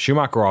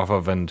Schumacher off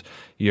of, and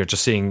you're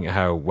just seeing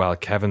how well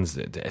Kevin's.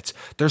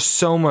 There's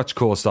so much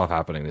cool stuff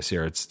happening this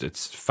year.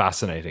 It's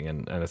fascinating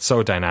and it's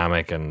so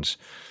dynamic, and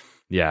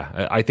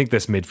yeah, I think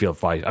this midfield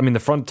fight. I mean,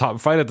 the top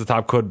fight at the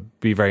top could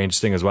be very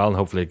interesting as well, and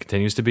hopefully it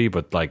continues to be.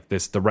 But like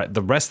this, the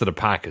rest of the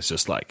pack is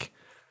just like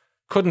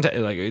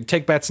couldn't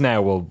take bets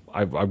now. Well,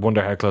 I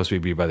wonder how close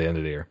we'd be by the end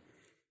of the year.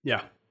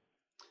 Yeah.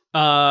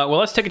 Well,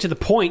 let's take it to the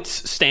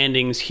points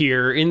standings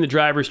here. In the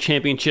Drivers'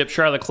 Championship,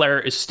 Charles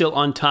Leclerc is still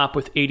on top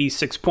with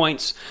 86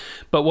 points,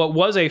 but what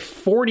was a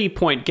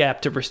 40-point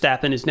gap to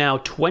Verstappen is now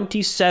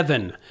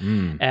 27,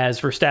 as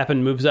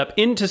Verstappen moves up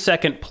into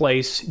second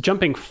place,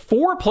 jumping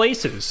 4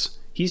 places.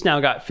 He's now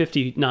got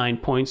 59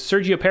 points.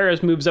 Sergio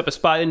Perez moves up a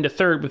spot into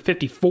third with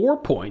 54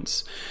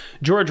 points.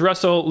 George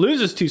Russell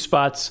loses 2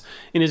 spots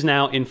and is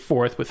now in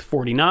fourth with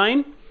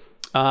 49.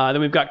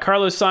 Then we've got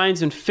Carlos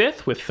Sainz in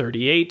 5th with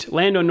 38.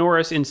 Lando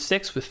Norris in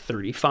 6th with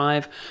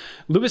 35.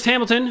 Lewis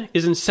Hamilton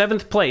is in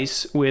 7th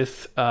place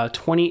with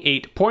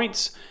 28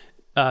 points,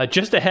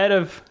 just ahead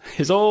of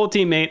his old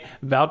teammate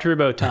Valtteri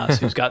Bottas,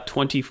 who's got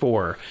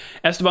 24.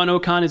 Esteban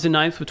Ocon is in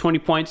 9th with 20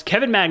 points.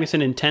 Kevin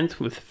Magnussen in 10th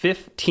with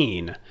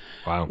 15.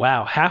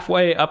 Wow,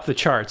 halfway up the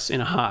charts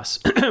in a Haas.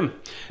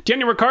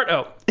 Daniel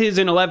Ricciardo is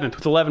in 11th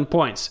with 11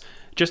 points,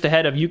 just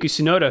ahead of Yuki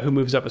Tsunoda, who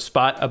moves up a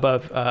spot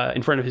above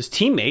in front of his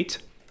teammate.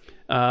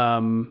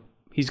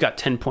 He's got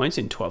 10 points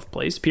in 12th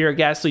place. Pierre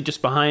Gasly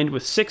just behind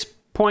with 6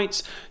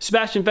 points.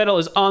 Sebastian Vettel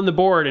is on the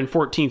board in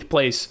 14th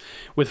place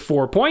with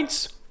 4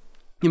 points.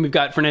 And we've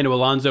got Fernando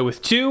Alonso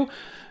with 2.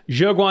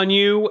 Zhou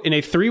Guanyu in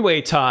a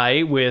 3-way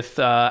tie with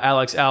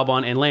Alex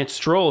Albon and Lance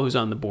Stroll, who's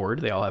on the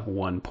board. They all have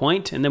 1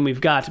 point. And then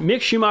we've got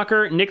Mick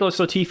Schumacher, Nicholas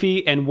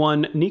Latifi, and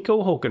one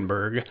Nico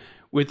Hulkenberg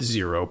with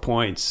 0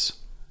 points.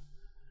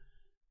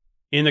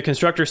 In the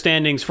constructor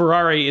standings,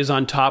 Ferrari is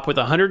on top with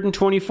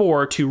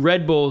 124 to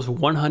Red Bull's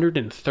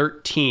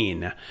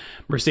 113.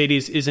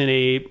 Mercedes is in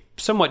a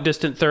somewhat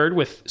distant third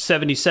with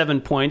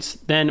 77 points.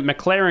 Then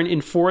McLaren in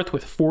fourth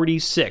with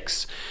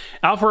 46.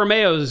 Alfa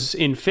Romeo's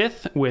in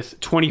fifth with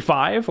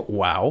 25.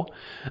 Wow.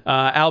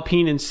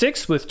 Alpine in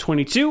sixth with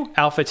 22.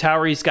 Alpha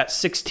Tauri's got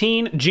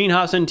 16. Gene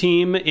Haas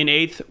team in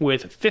eighth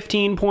with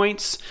 15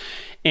 points.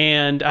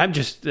 And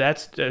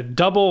that's a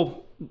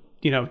double...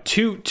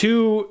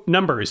 two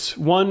numbers,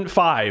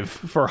 1-5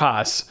 for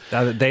Haas.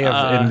 They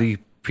have in the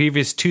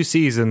previous 2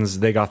 seasons,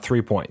 they got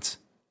 3 points.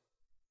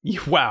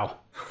 Wow.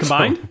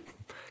 Combined?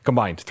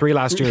 Combined. 3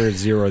 last year,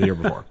 0 the year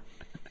before.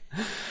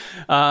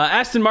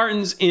 Aston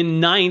Martin's in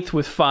 9th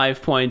with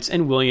 5 points,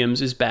 and Williams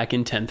is back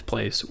in 10th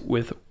place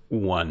with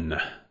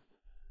 1.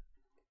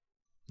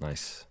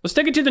 Nice. Let's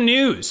take it to the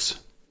news.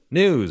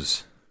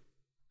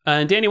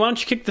 And Danny, why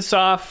don't you kick this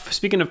off?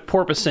 Speaking of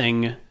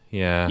porpoising...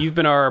 Yeah. You've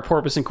been our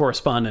porpoising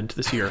correspondent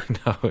this year.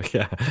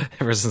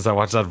 Ever since I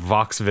watched that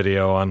Vox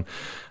video on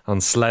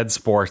sled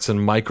sports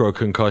and micro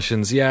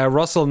concussions. Yeah,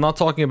 Russell not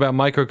talking about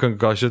micro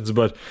concussions,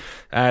 but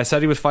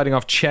said he was fighting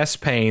off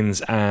chest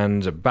pains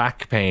and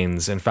back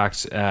pains. In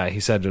fact, he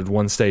said at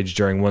one stage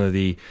during one of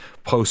the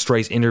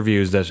post-race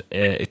interviews that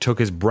it took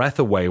his breath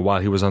away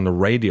while he was on the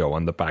radio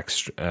on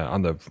the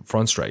on the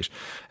front straight,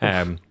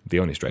 the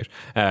only straight.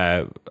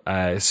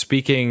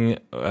 Speaking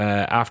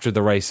after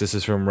the race, this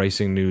is from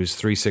Racing News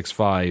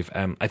 365.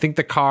 I think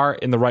the car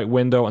in the right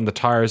window and the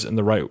tires in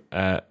the right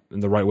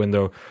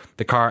window,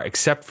 the car,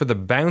 except for the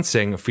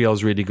bouncing,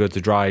 feels really good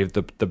to drive.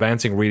 The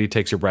bouncing really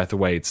takes your breath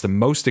away. It's the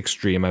most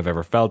extreme I've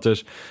ever felt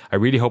it. I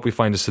really hope we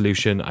find a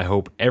solution. I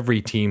hope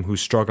every team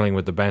who's struggling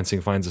with the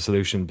bouncing finds a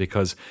solution,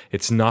 because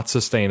it's not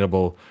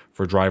sustainable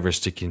for drivers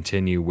to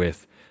continue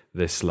with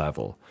this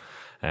level.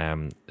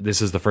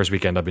 This is the first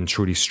weekend I've been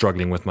truly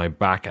struggling with my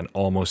back and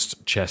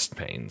almost chest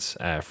pains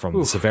from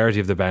the severity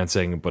of the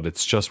bouncing, but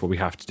it's just what we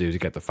have to do to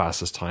get the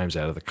fastest times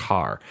out of the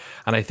car.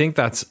 And I think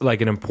that's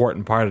like an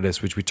important part of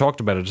this, which we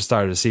talked about at the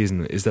start of the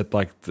season, is that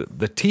like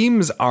the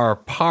teams are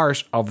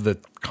part of the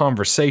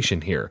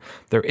conversation here.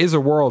 There is a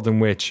world in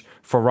which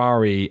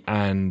Ferrari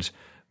and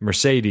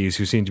Mercedes,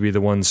 who seem to be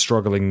the ones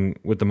struggling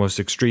with the most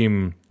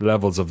extreme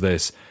levels of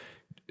this,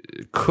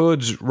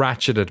 could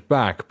ratchet it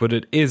back, but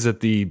it is at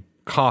the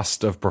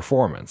cost of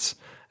performance.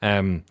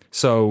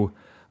 So,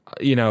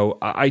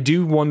 I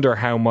do wonder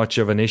how much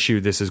of an issue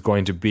this is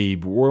going to be.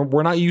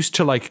 We're not used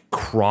to like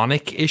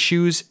chronic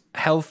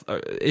health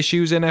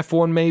issues in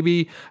F1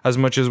 maybe, as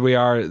much as we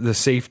are the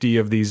safety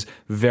of these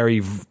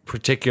very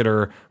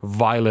particular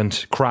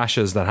violent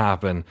crashes that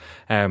happen.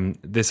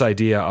 This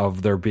idea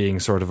of there being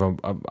sort of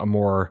a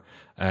more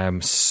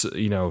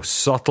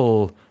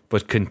subtle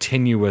but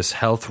continuous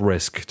health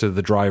risk to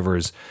the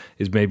drivers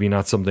is maybe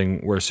not something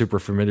we're super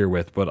familiar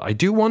with. But I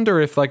do wonder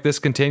if like this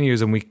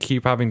continues and we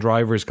keep having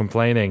drivers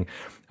complaining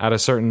at a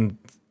certain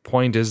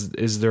point?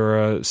 Is there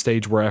a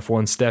stage where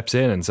F1 steps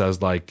in and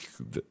says like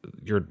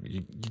you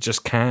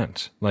just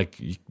can't, like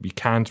you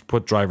can't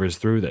put drivers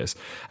through this?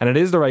 And it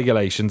is the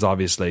regulations,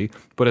 obviously,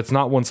 but it's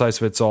not one size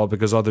fits all,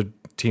 because other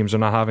teams are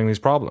not having these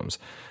problems,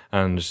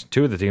 and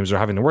two of the teams that are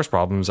having the worst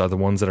problems are the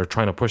ones that are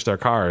trying to push their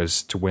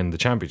cars to win the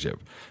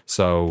championship.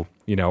 So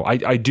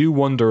I do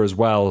wonder as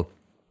well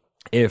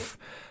if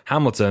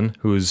Hamilton,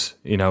 who's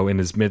in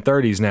his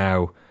mid-30s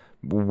now,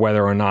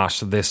 whether or not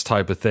this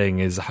type of thing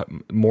is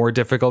more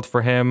difficult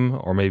for him,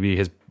 or maybe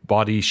his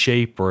body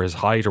shape or his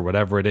height or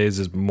whatever it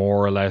is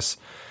more or less,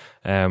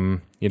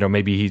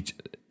 maybe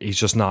he's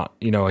just not,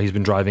 he's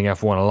been driving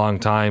F1 a long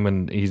time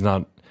and he's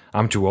not,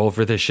 I'm too old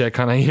for this shit,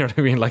 kind of, you know what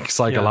I mean? Like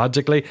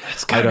psychologically,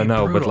 I don't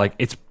know, but like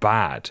it's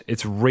bad.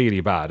 It's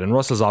really bad. And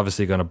Russell's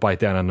obviously going to bite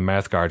down on the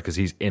mouth guard because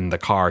he's in the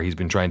car he's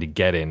been trying to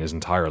get in his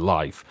entire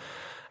life.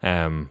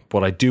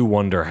 But I do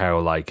wonder how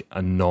like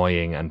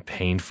annoying and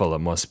painful it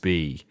must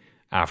be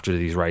after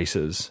these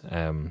races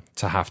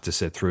to have to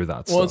sit through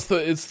that stuff.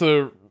 It's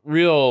the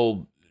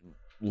real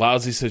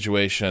lousy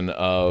situation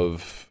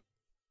of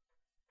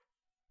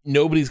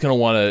nobody's going to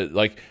want to,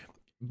 like,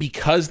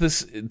 because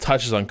this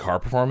touches on car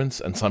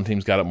performance and some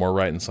teams got it more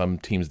right and some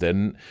teams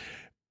didn't,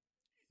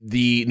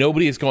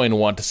 nobody is going to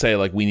want to say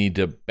like we need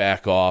to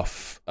back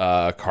off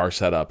car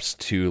setups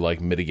to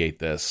like mitigate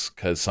this,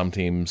 because some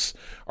teams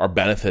are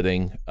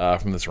benefiting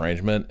from this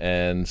arrangement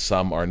and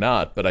some are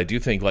not. But I do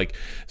think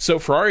so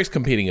Ferrari's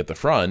competing at the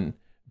front,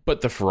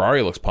 but the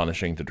Ferrari looks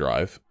punishing to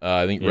drive.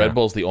 I think Red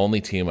Bull's the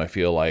only team I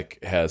feel like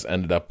has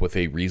ended up with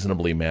a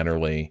reasonably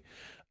mannerly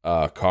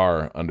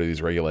car under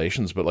these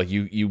regulations. But like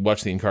you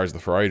watch the in-cars of the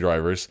Ferrari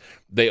drivers,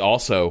 they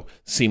also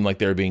seem like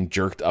they're being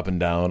jerked up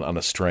and down on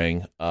a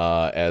string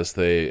as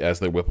they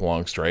whip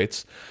along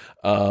straights.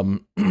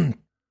 And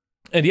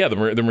yeah,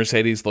 the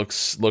Mercedes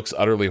looks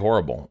utterly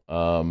horrible.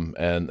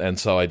 And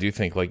so I do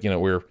think this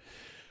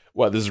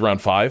is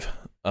round 5.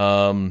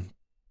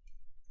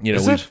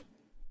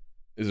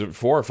 Is it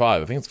 4 or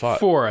 5? I think it's 5.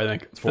 4, I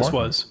think. It's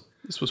 4?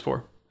 This was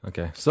 4.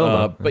 Okay.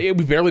 So but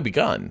we've barely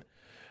begun.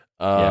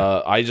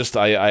 I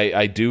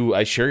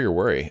share your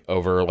worry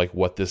over like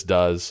what this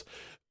does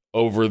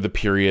over the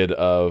period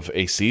of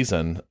a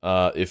season.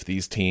 If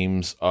these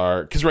teams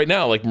are, because right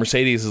now, like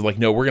Mercedes is like,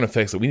 no, we're going to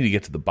fix it. We need to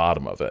get to the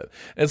bottom of it.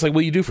 And it's like,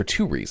 well, you do for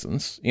 2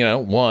 reasons.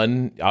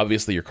 One,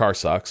 obviously your car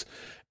sucks,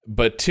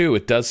 but 2,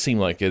 it does seem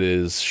like it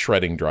is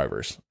shredding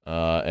drivers.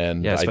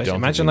 And I don't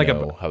imagine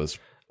know how this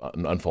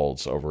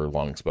unfolds over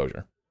long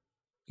exposure.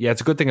 Yeah,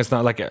 it's a good thing it's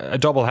not like a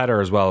double header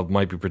as well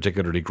might be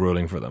particularly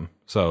grueling for them.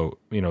 So,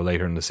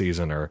 later in the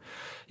season, or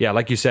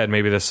like you said,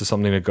 maybe this is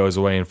something that goes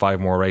away in 5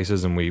 more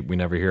races and we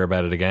never hear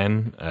about it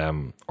again.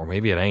 Or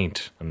maybe it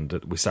ain't, and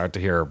we start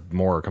to hear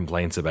more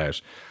complaints about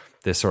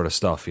this sort of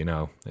stuff.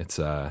 It's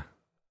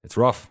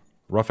rough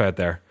out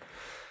there.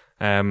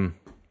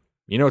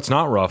 It's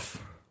not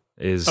rough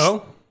is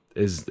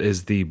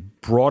the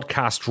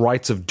broadcast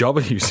rights of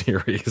W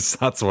Series.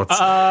 That's what's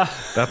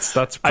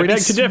that's pretty I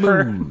beg to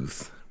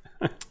smooth.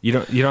 You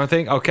don't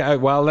think? Okay,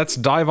 well, let's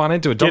dive on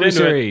into it. W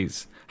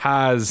Series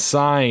has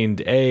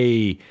signed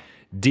a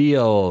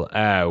deal,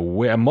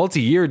 a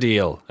multi-year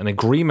deal, an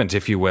agreement,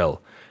 if you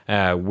will,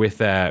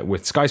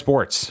 with Sky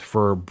Sports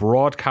for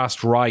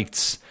broadcast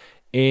rights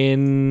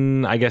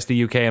in, I guess,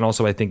 the UK and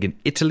also I think in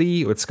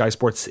Italy with Sky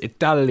Sports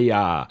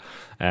Italia,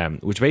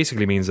 which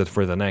basically means that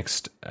for the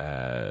next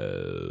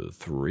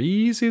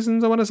 3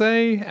 seasons, I want to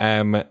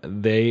say,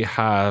 they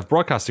have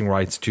broadcasting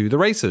rights to the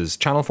races.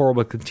 Channel 4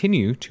 will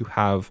continue to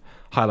have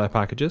highlight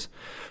packages,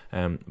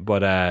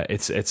 but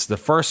it's the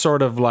first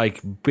sort of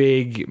like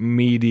big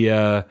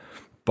media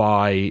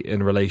buy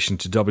in relation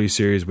to W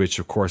Series, which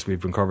of course we've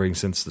been covering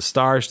since the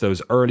start.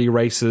 Those early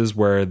races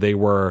where they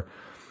were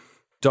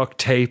duct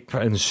tape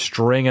and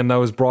stringing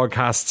those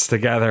broadcasts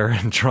together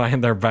and trying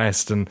their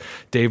best, and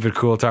David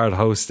Coulthard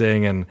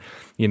hosting, and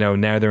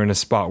now they're in a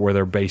spot where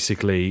they're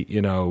basically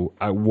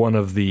at one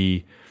of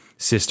the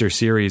sister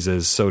series,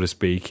 so to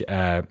speak,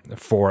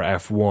 for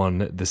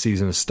F1. The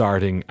season is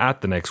starting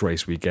at the next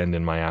race weekend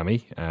in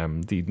Miami,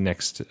 the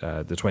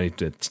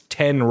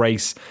 2010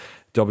 race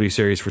W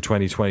Series for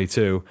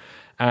 2022.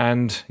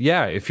 And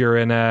yeah, if you're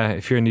in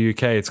the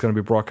UK, it's going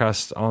to be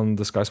broadcast on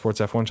the Sky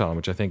Sports F1 channel,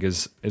 which I think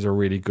is a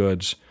really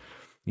good,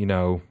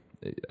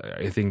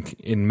 I think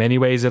in many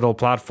ways it'll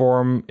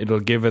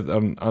give it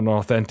an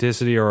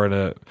authenticity,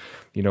 or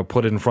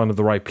put it in front of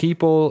the right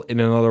people. In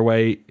another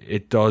way,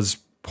 it does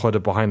put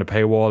it behind a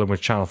paywall, in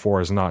which Channel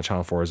 4 is not.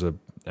 Channel 4 is a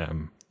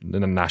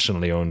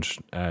nationally owned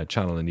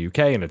channel in the UK,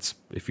 and it's,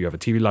 if you have a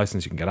TV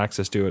license, you can get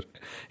access to it,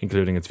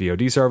 including its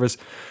VOD service.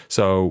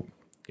 So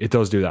it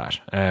does do that.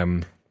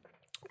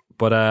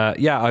 But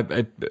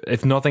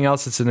if nothing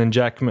else, it's an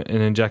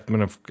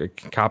injectment of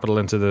capital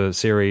into the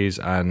series,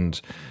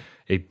 and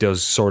it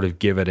does sort of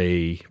give it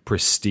a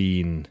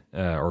pristine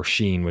or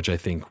sheen, which I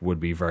think would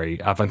be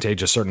very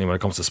advantageous, certainly when it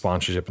comes to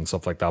sponsorship and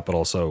stuff like that. But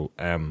also,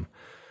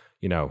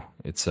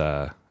 it's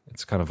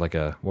kind of like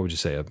a, what would you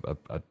say,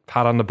 a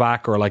pat on the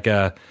back, or like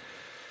a,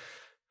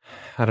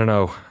 I don't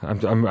know,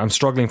 I'm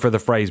struggling for the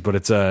phrase, but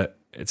it's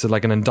it's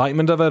like an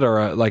indictment of it,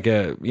 or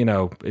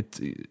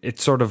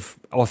it's sort of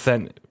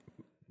authentic.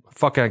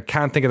 Fucking, I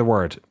can't think of the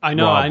word. I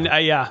know. Rob.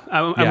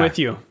 I'm with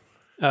you.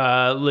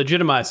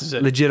 Legitimizes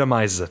it.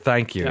 Legitimizes it.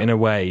 Thank you. In a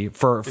way,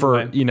 for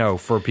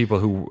people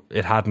who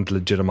it hadn't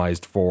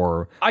legitimized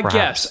for. I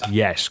guess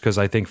yes, because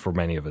I think for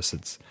many of us,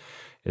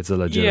 it's a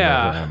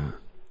legitimate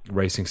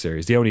racing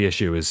series. The only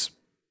issue is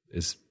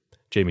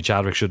Jamie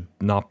Chadwick should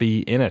not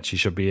be in it. She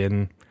should be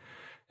in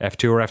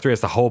F2 or F3.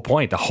 It's the whole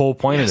point. The whole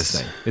point of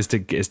this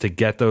thing is to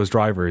get those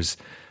drivers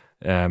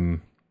into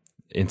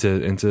I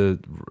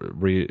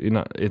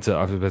was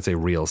about to say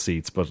real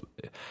seats, but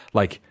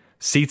like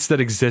seats that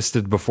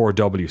existed before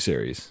W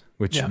Series,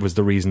 which was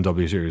the reason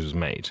W Series was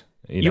made.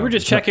 You were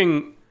just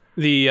checking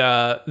the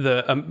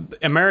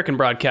American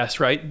broadcast,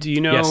 right? Do you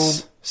know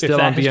if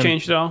that has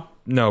changed at all?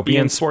 No,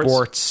 BN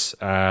Sports.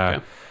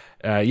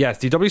 Yes,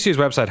 the W Series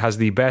website has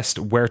the best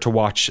where to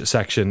watch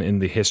section in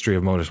the history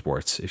of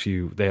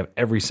motorsports. They have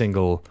every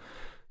single.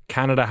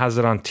 Canada has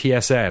it on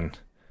TSN,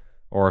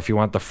 or if you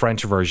want the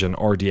French version,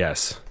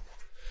 RDS.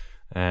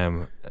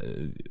 I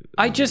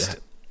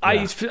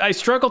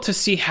struggle to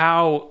see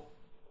how,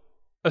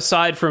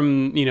 aside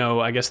from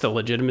I guess the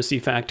legitimacy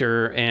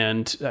factor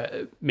and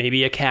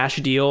maybe a cash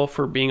deal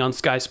for being on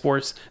Sky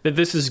Sports, that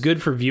this is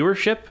good for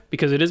viewership,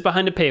 because it is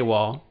behind a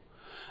paywall.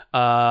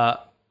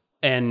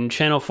 And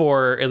Channel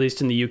 4, at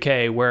least in the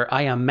UK, where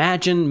I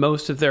imagine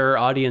most of their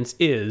audience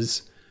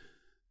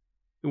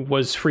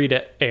was free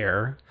to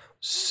air.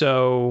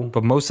 So,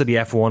 but most of the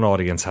F1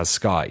 audience has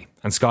Sky,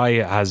 and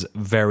Sky has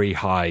very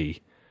high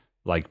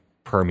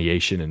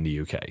permeation in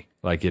the UK.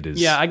 Like it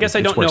is. Yeah, I guess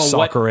I don't know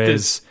what the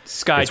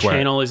Sky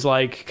channel is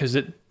like, because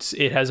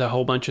it has a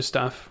whole bunch of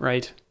stuff,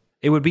 right?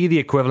 It would be the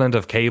equivalent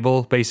of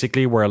cable,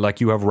 basically, where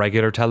you have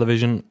regular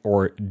television,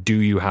 or do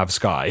you have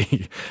Sky?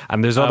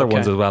 And there's other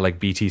ones as well, like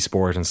BT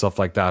Sport and stuff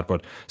like that.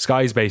 But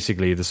Sky is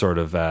basically the sort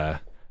of the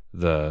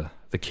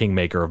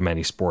kingmaker of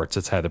many sports.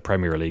 It's how the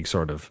Premier League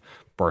sort of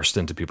burst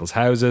into people's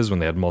houses when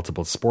they had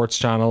multiple sports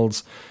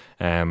channels.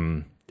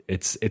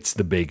 It's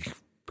the big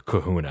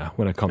kahuna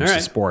when it comes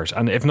to sport.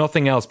 And if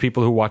nothing else,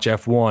 people who watch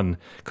F1,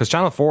 because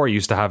Channel 4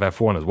 used to have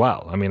F1 as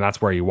well. I mean,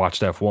 that's where you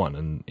watched F1,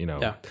 and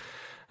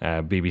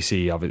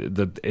BBC,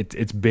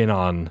 it's been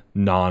on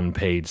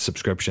non-paid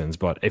subscriptions,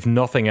 but if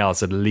nothing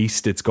else, at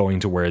least it's going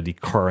to where the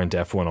current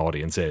F1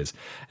 audience is.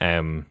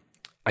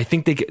 I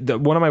think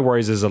one of my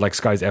worries is that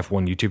Sky's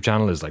F1 YouTube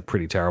channel is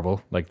pretty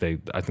terrible. I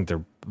think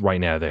they're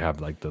right now they have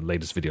the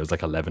latest videos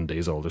 11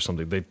 days old or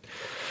something.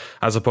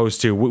 As opposed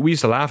to, we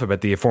used to laugh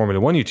about the Formula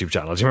 1 YouTube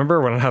channel. Do you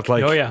remember when it had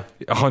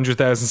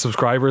 100,000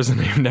 subscribers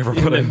and they never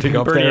put anything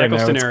up there? Bernie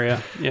Eccleston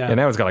area. Yeah. And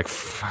now it's got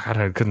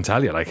I couldn't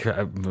tell you,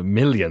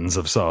 millions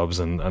of subs,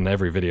 and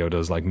every video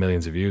does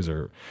millions of views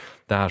or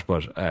that.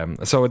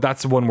 But so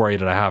that's one worry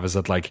that I have, is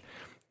that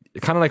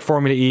kind of like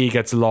Formula E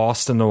gets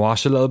lost in the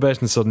wash a little bit,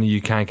 and suddenly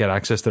you can't get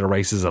access to the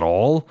races at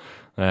all,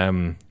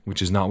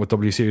 which is not what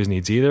W Series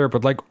needs either.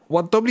 But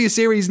what W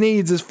Series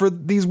needs is for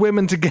these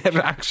women to get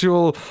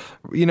actual,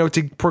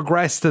 to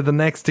progress to the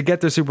next, to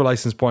get their super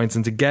license points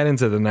and to get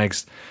into the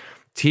next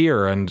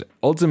tier. And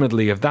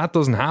ultimately, if that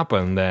doesn't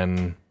happen,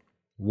 then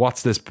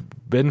what's this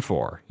been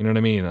for? You know what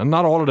I mean? And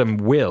not all of them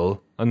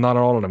will, and not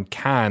all of them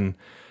can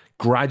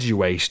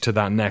graduate to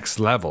that next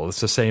level.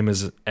 It's the same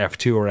as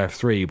F2 or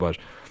F3, but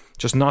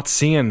just not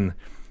seeing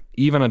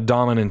even a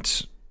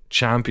dominant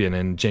champion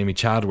in Jamie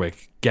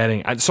Chadwick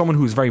getting someone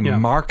who's very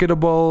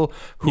marketable,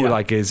 who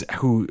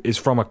is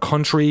from a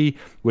country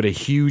with a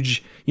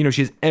huge, she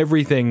has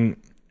everything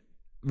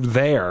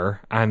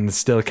there and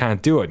still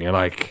can't do it. And you're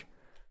like,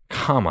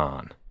 come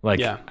on.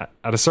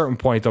 At a certain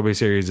point, W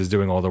Series is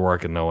doing all the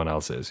work and no one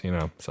else is,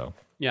 so.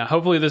 Yeah,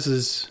 hopefully this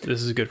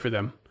is good for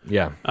them.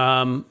 Yeah.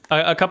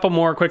 A couple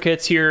more quick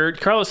hits here.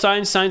 Carlos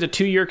Sainz signs a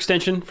 2-year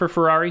extension for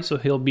Ferrari, so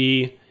he'll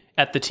be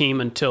at the team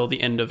until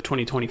the end of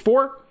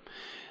 2024.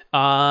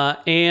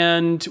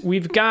 And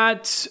we've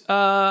got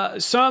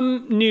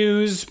some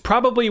news,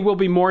 probably will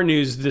be more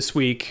news this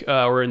week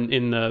or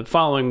in the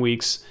following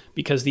weeks,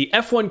 because the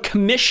F1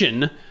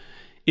 Commission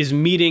is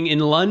meeting in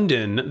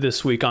London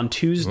this week on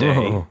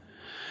Tuesday.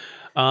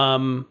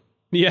 Oh.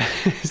 Yeah,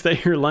 is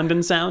that your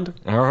London sound?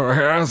 Oh,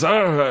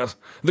 yes,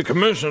 the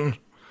Commission.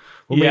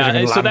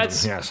 So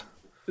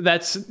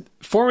that's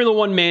Formula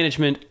One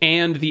management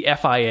and the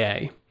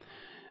FIA.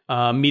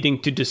 Meeting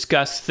to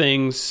discuss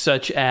things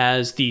such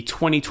as the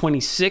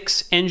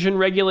 2026 engine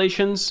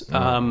regulations.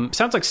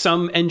 Sounds like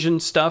some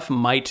engine stuff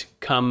might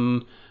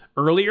come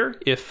earlier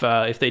if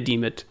they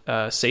deem it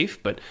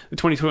safe, but the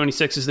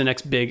 2026 is the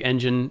next big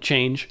engine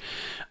change.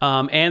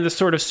 And the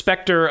sort of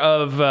specter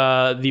of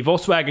the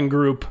Volkswagen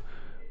Group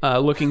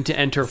looking to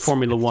enter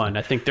Formula One.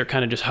 I think they're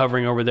kind of just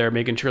hovering over there,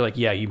 making sure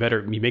you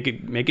make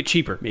it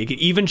cheaper, make it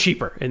even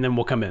cheaper, and then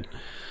we'll come in.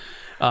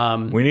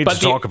 We need to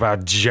talk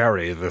about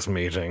Jerry this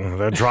meeting.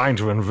 They're trying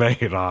to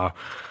invade our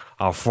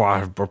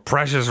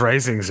precious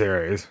racing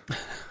series.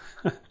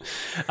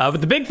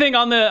 But the big thing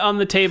on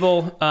the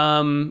table,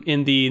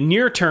 in the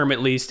near term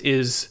at least,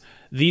 is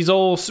these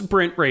old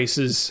sprint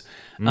races.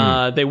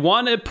 They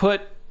want to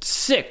put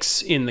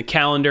 6 in the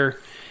calendar,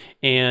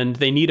 and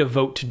they need a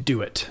vote to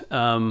do it.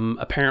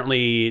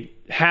 Apparently,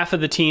 half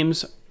of the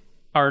teams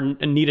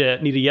need a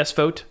yes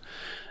vote.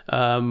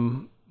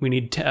 We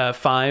need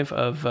 5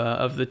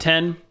 of the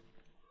 10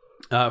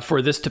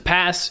 for this to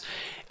pass.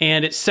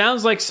 And it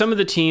sounds like some of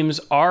the teams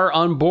are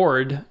on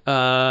board,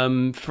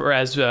 as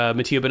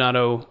Matteo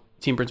Binotto,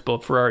 team principal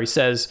of Ferrari,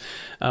 says.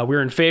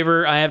 We're in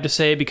favor, I have to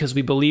say, because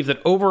we believe that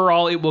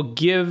overall it will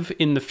give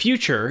in the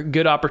future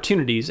good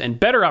opportunities and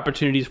better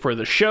opportunities for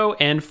the show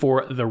and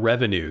for the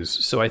revenues.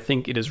 So I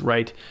think it is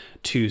right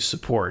to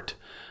support.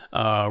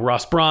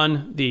 Ross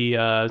Brawn,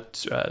 the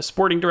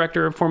sporting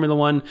director of Formula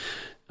One,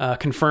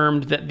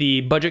 confirmed that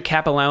the budget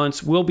cap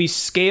allowance will be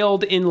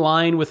scaled in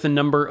line with the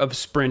number of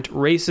sprint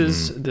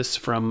races. This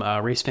from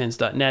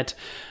racefans.net.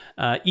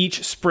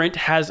 Each sprint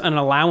has an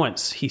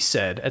allowance, he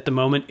said. At the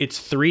moment, it's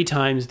 3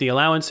 times the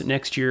allowance.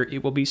 Next year,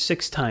 it will be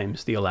 6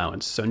 times the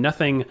allowance. So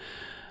nothing,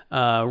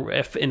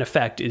 if in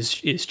effect,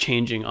 is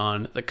changing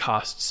on the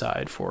cost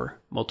side for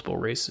multiple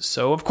races.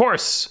 So, of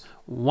course,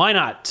 why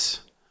not?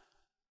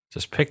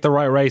 Just pick the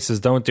right races.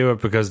 Don't do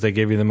it because they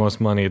give you the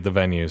most money at the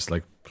venues.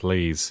 Like,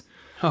 please.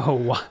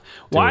 Oh,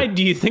 why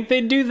do you think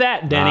they do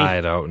that, Denny?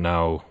 I don't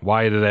know.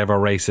 Why did they have a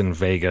race in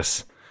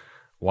Vegas?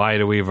 Why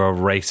do we have a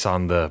race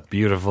on the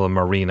beautiful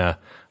marina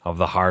of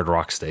the Hard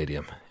Rock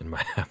Stadium in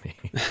Miami?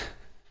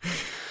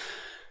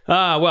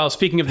 Well,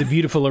 speaking of the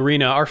beautiful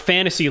arena, our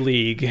fantasy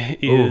league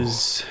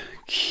is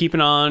keeping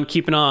on.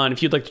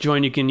 If you'd like to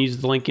join, you can use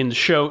the link in the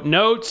show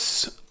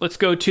notes. Let's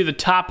go to the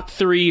top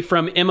 3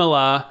 from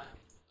Imola.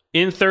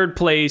 In third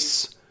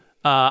place,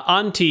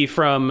 Antti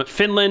from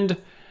Finland.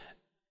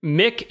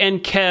 Mick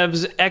and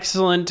Kev's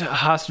excellent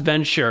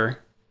Hostventure.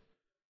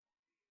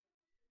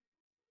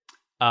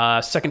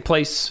 Second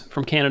place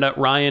from Canada,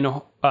 Ryan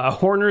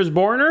Horner's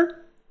Borner.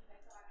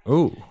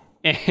 Ooh.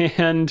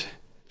 And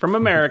from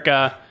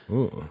America,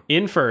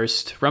 in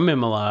first, from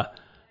Imola,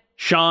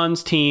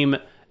 Sean's team,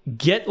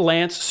 Get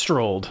Lance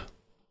Strolled.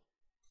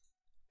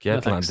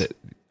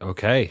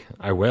 Okay,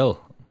 I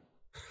will.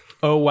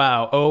 Oh,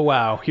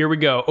 wow. Here we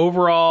go.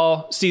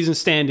 Overall season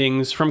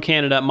standings from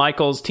Canada,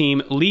 Michael's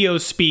team, Leo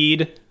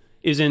Speed,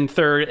 is in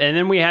third. And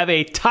then we have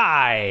a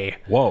tie.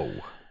 Whoa.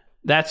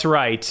 That's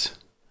right.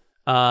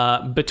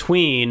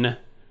 Between,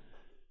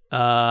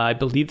 I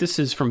believe this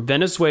is from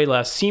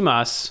Venezuela,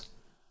 Simas's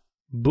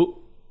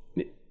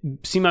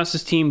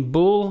team,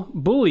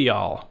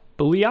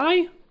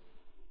 Buliai?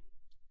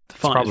 It's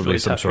probably really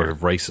some sort of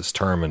racist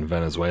term in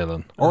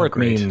Venezuelan. Or it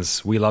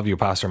means, we love you,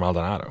 Pastor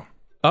Maldonado.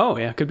 Oh,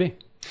 yeah, could be.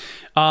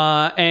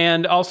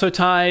 And also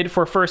tied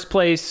for first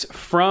place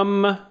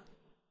from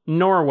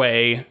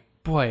Norway.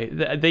 Boy,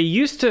 they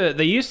used to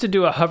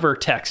do a hover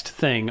text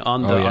thing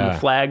on the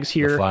flags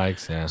here. The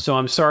flags, yeah. So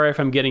I'm sorry if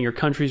I'm getting your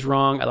countries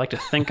wrong. I like to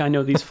think I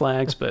know these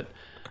flags, but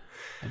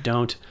I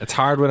don't. It's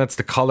hard when it's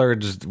the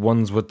colored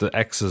ones with the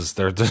X's.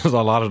 There's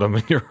a lot of them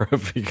in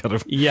Europe. You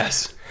gotta...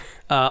 Yes.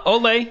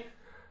 Ole's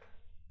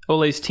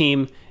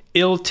team,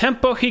 Il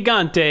Tempo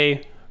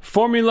Gigante,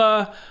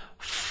 Formula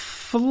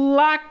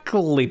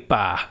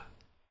Flaclipa.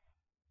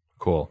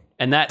 Cool.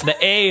 And that the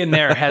A in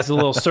there has a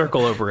little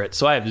circle over it,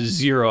 so I have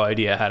zero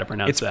idea how to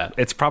pronounce that.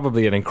 It's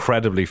probably an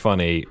incredibly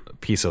funny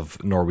piece of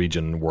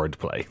Norwegian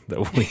wordplay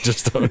that we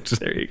just don't.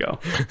 There you go.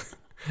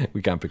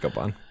 We can't pick up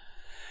on.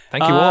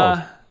 Thank you all.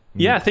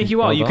 Yeah, thank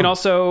you all. You can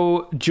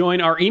also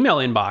join our email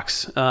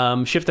inbox,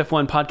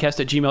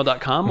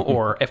 shiftf1podcast@gmail.com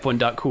or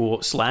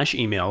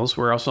f1.cool/emails.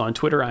 We're also on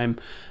Twitter. I'm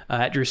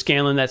at Drew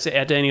Scanlon. That's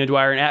at Danny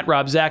O'Dwyer and at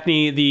Rob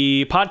Zachney.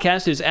 The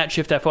podcast is at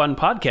ShiftF1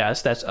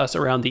 Podcast. That's us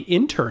around the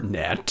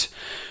internet.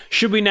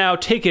 Should we now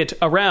take it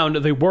around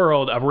the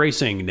world of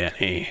racing,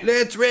 Danny?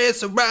 Let's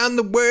race around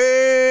the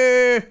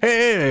world.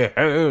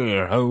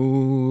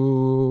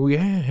 Oh,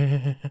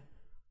 yeah.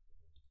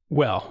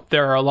 Well,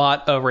 there are a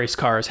lot of race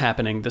cars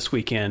happening this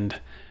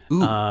weekend.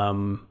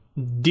 DTM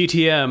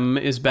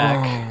is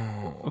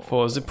back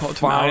for the Portimao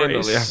Finally,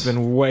 race. I've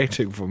been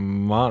waiting for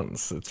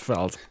months. It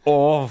felt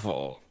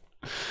awful.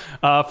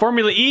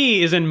 Formula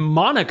E is in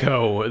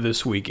Monaco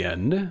this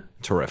weekend.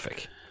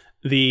 Terrific.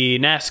 The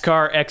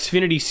NASCAR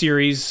Xfinity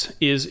Series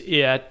is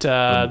at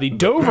the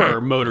Dover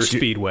Motor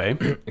Speedway.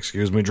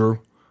 Excuse me, Drew.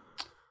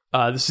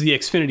 This is the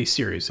Xfinity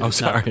Series. Oh,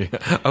 sorry.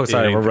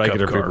 We're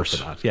regular people for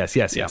that. Yes,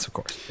 of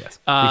course. Yes.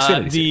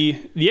 The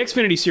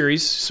Xfinity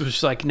Series, which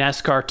is like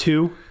NASCAR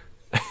 2.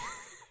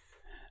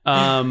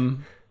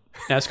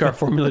 NASCAR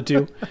Formula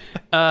 2.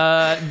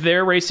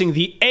 They're racing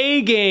the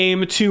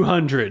A-Game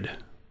 200.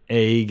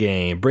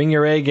 A-Game. Bring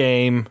your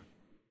A-Game.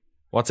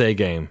 What's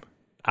A-Game?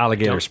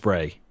 Alligator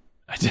spray.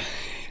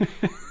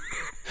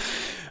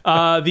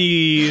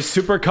 The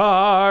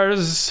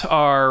supercars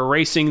are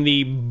racing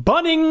the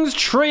Bunnings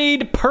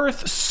Trade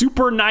Perth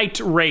Super Night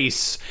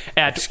Race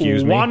at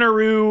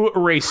Wanneroo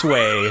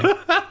Raceway.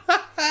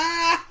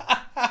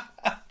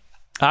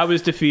 I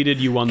was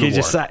defeated. You won the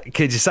war.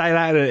 Could you say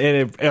that in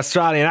an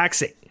Australian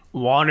accent?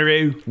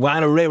 Wanneroo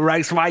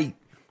Raceway.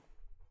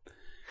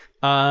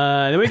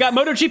 Then we got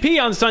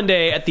MotoGP on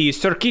Sunday at the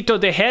Circuito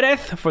de Jerez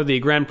for the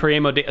Gran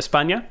Premio de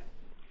España.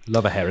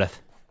 Love a Jerez.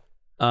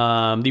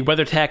 The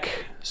WeatherTech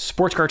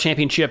Sports Car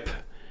Championship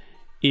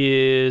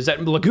is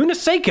at Laguna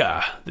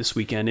Seca this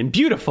weekend in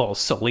beautiful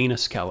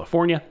Salinas,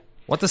 California.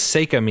 What does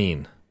Seca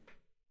mean?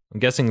 I'm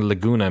guessing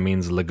Laguna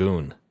means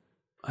lagoon.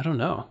 I don't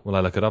know. Will I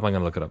look it up? I'm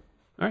going to look it up.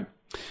 All right.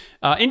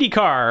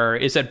 IndyCar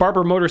is at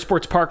Barber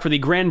Motorsports Park for the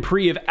Grand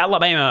Prix of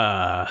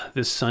Alabama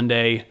this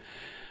Sunday.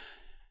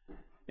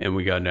 And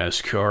we got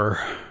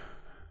NASCAR.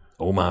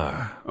 Oh,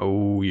 my.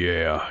 Oh,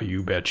 yeah.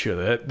 You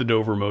betcha. The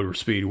Dover Motor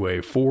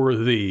Speedway for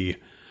the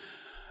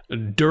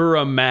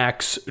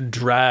Duramax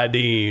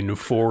Dryden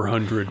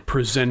 400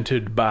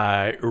 presented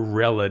by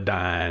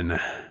Relodyne.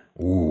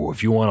 Ooh,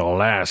 if you want to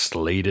last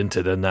late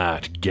into the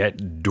night,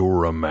 get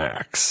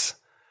Duramax.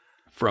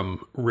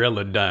 From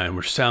Relodyne,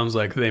 which sounds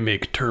like they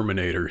make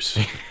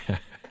Terminators.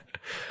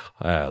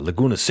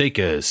 Laguna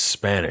Seca is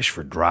Spanish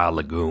for dry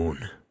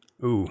lagoon.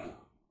 Ooh,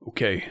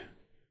 okay.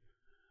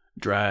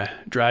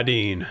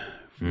 Dryden.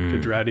 The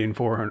Dryden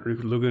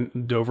 400. Laguna,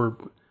 Dover.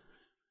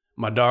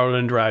 My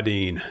darling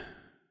Dryden.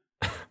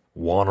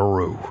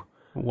 Wanneroo.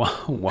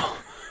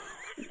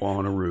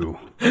 Wanneroo.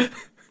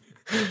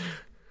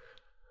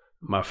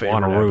 My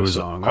favorite Wanneroo is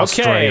song.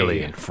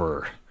 Australian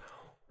for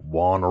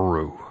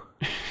Wanneroo.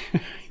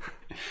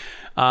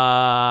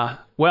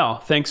 Well,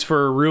 thanks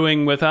for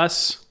ruing with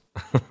us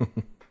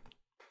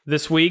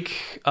this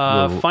week.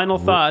 Final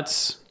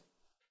thoughts.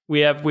 We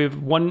have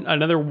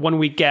another 1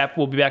 week gap.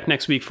 We'll be back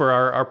next week for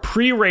our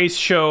pre-race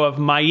show of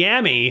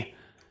Miami.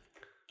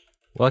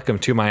 Welcome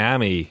to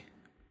Miami.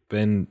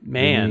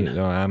 Man.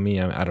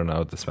 I don't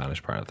know the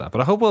Spanish part of that,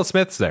 but I hope Will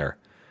Smith's there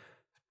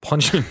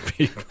punching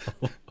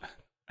people.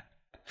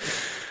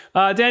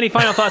 Danny,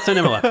 final thoughts on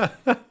Imola.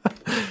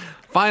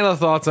 Final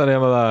thoughts on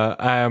Imola.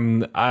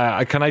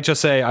 Can I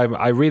just say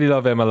I really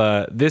love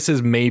Imola. This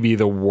is maybe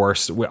the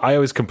worst. I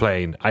always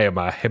complain. I am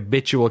a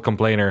habitual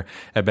complainer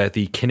about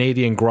the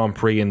Canadian Grand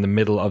Prix in the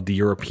middle of the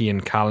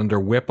European calendar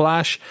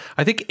whiplash.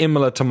 I think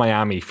Imola to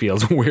Miami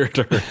feels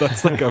weirder.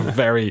 That's like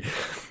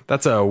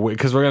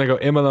because we're gonna go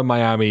Imola,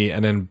 Miami,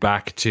 and then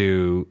back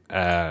to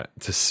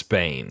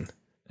Spain.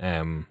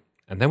 And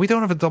then we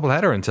don't have a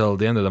doubleheader until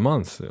the end of the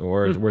month.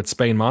 We're at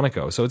Spain,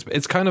 Monaco. So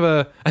it's kind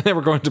of and then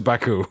we're going to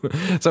Baku.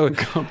 So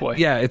oh boy.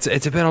 Yeah, it's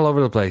a bit all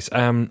over the place.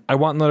 I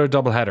want another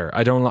doubleheader.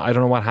 I don't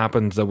know what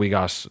happened that we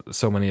got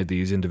so many of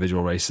these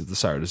individual races at the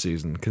start of the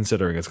season,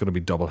 considering it's going to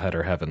be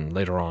doubleheader heaven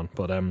later on.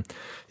 But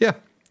yeah,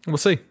 we'll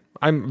see.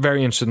 I'm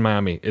very interested in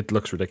Miami. It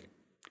looks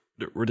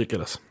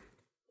ridiculous.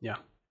 Yeah.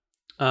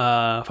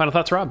 Final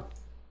thoughts, Rob?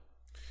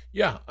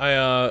 Yeah,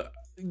 I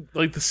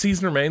like the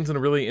season remains in a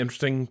really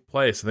interesting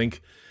place. I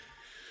think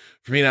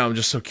for me now, I'm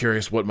just so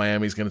curious what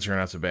Miami's going to turn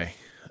out to be.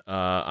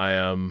 I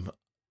am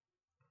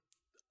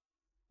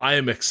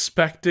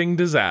expecting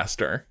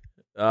disaster.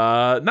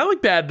 Not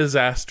like bad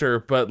disaster,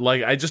 but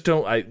like I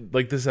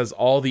like this has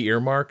all the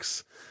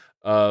earmarks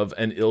of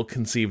an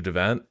ill-conceived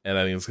event, and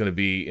I think it's going to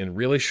be in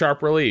really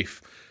sharp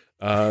relief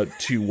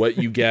to what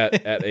you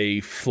get at a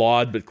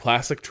flawed but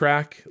classic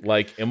track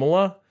like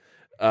Imola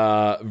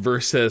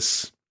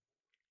versus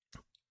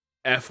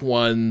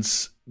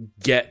F1's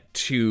get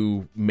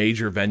to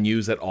major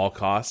venues at all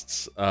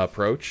costs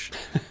approach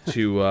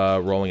to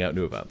rolling out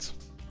new events.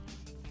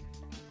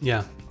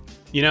 Yeah.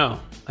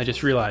 I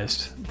just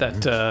realized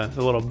that the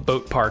little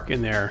boat park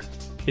in there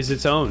is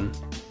its own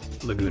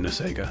Laguna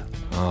Seca.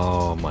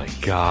 Oh my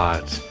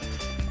God.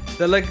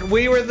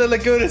 We were the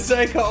Laguna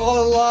Seca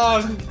all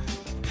along.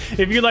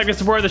 If you'd like to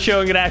support the show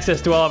and get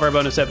access to all of our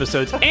bonus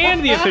episodes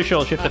and the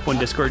official Shift F1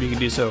 Discord, you can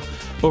do so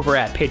over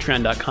at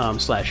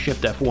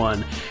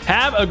patreon.com/ShiftF1.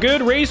 Have a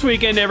good race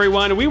weekend,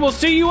 everyone. We will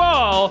see you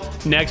all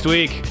next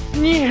week.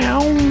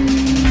 Meow.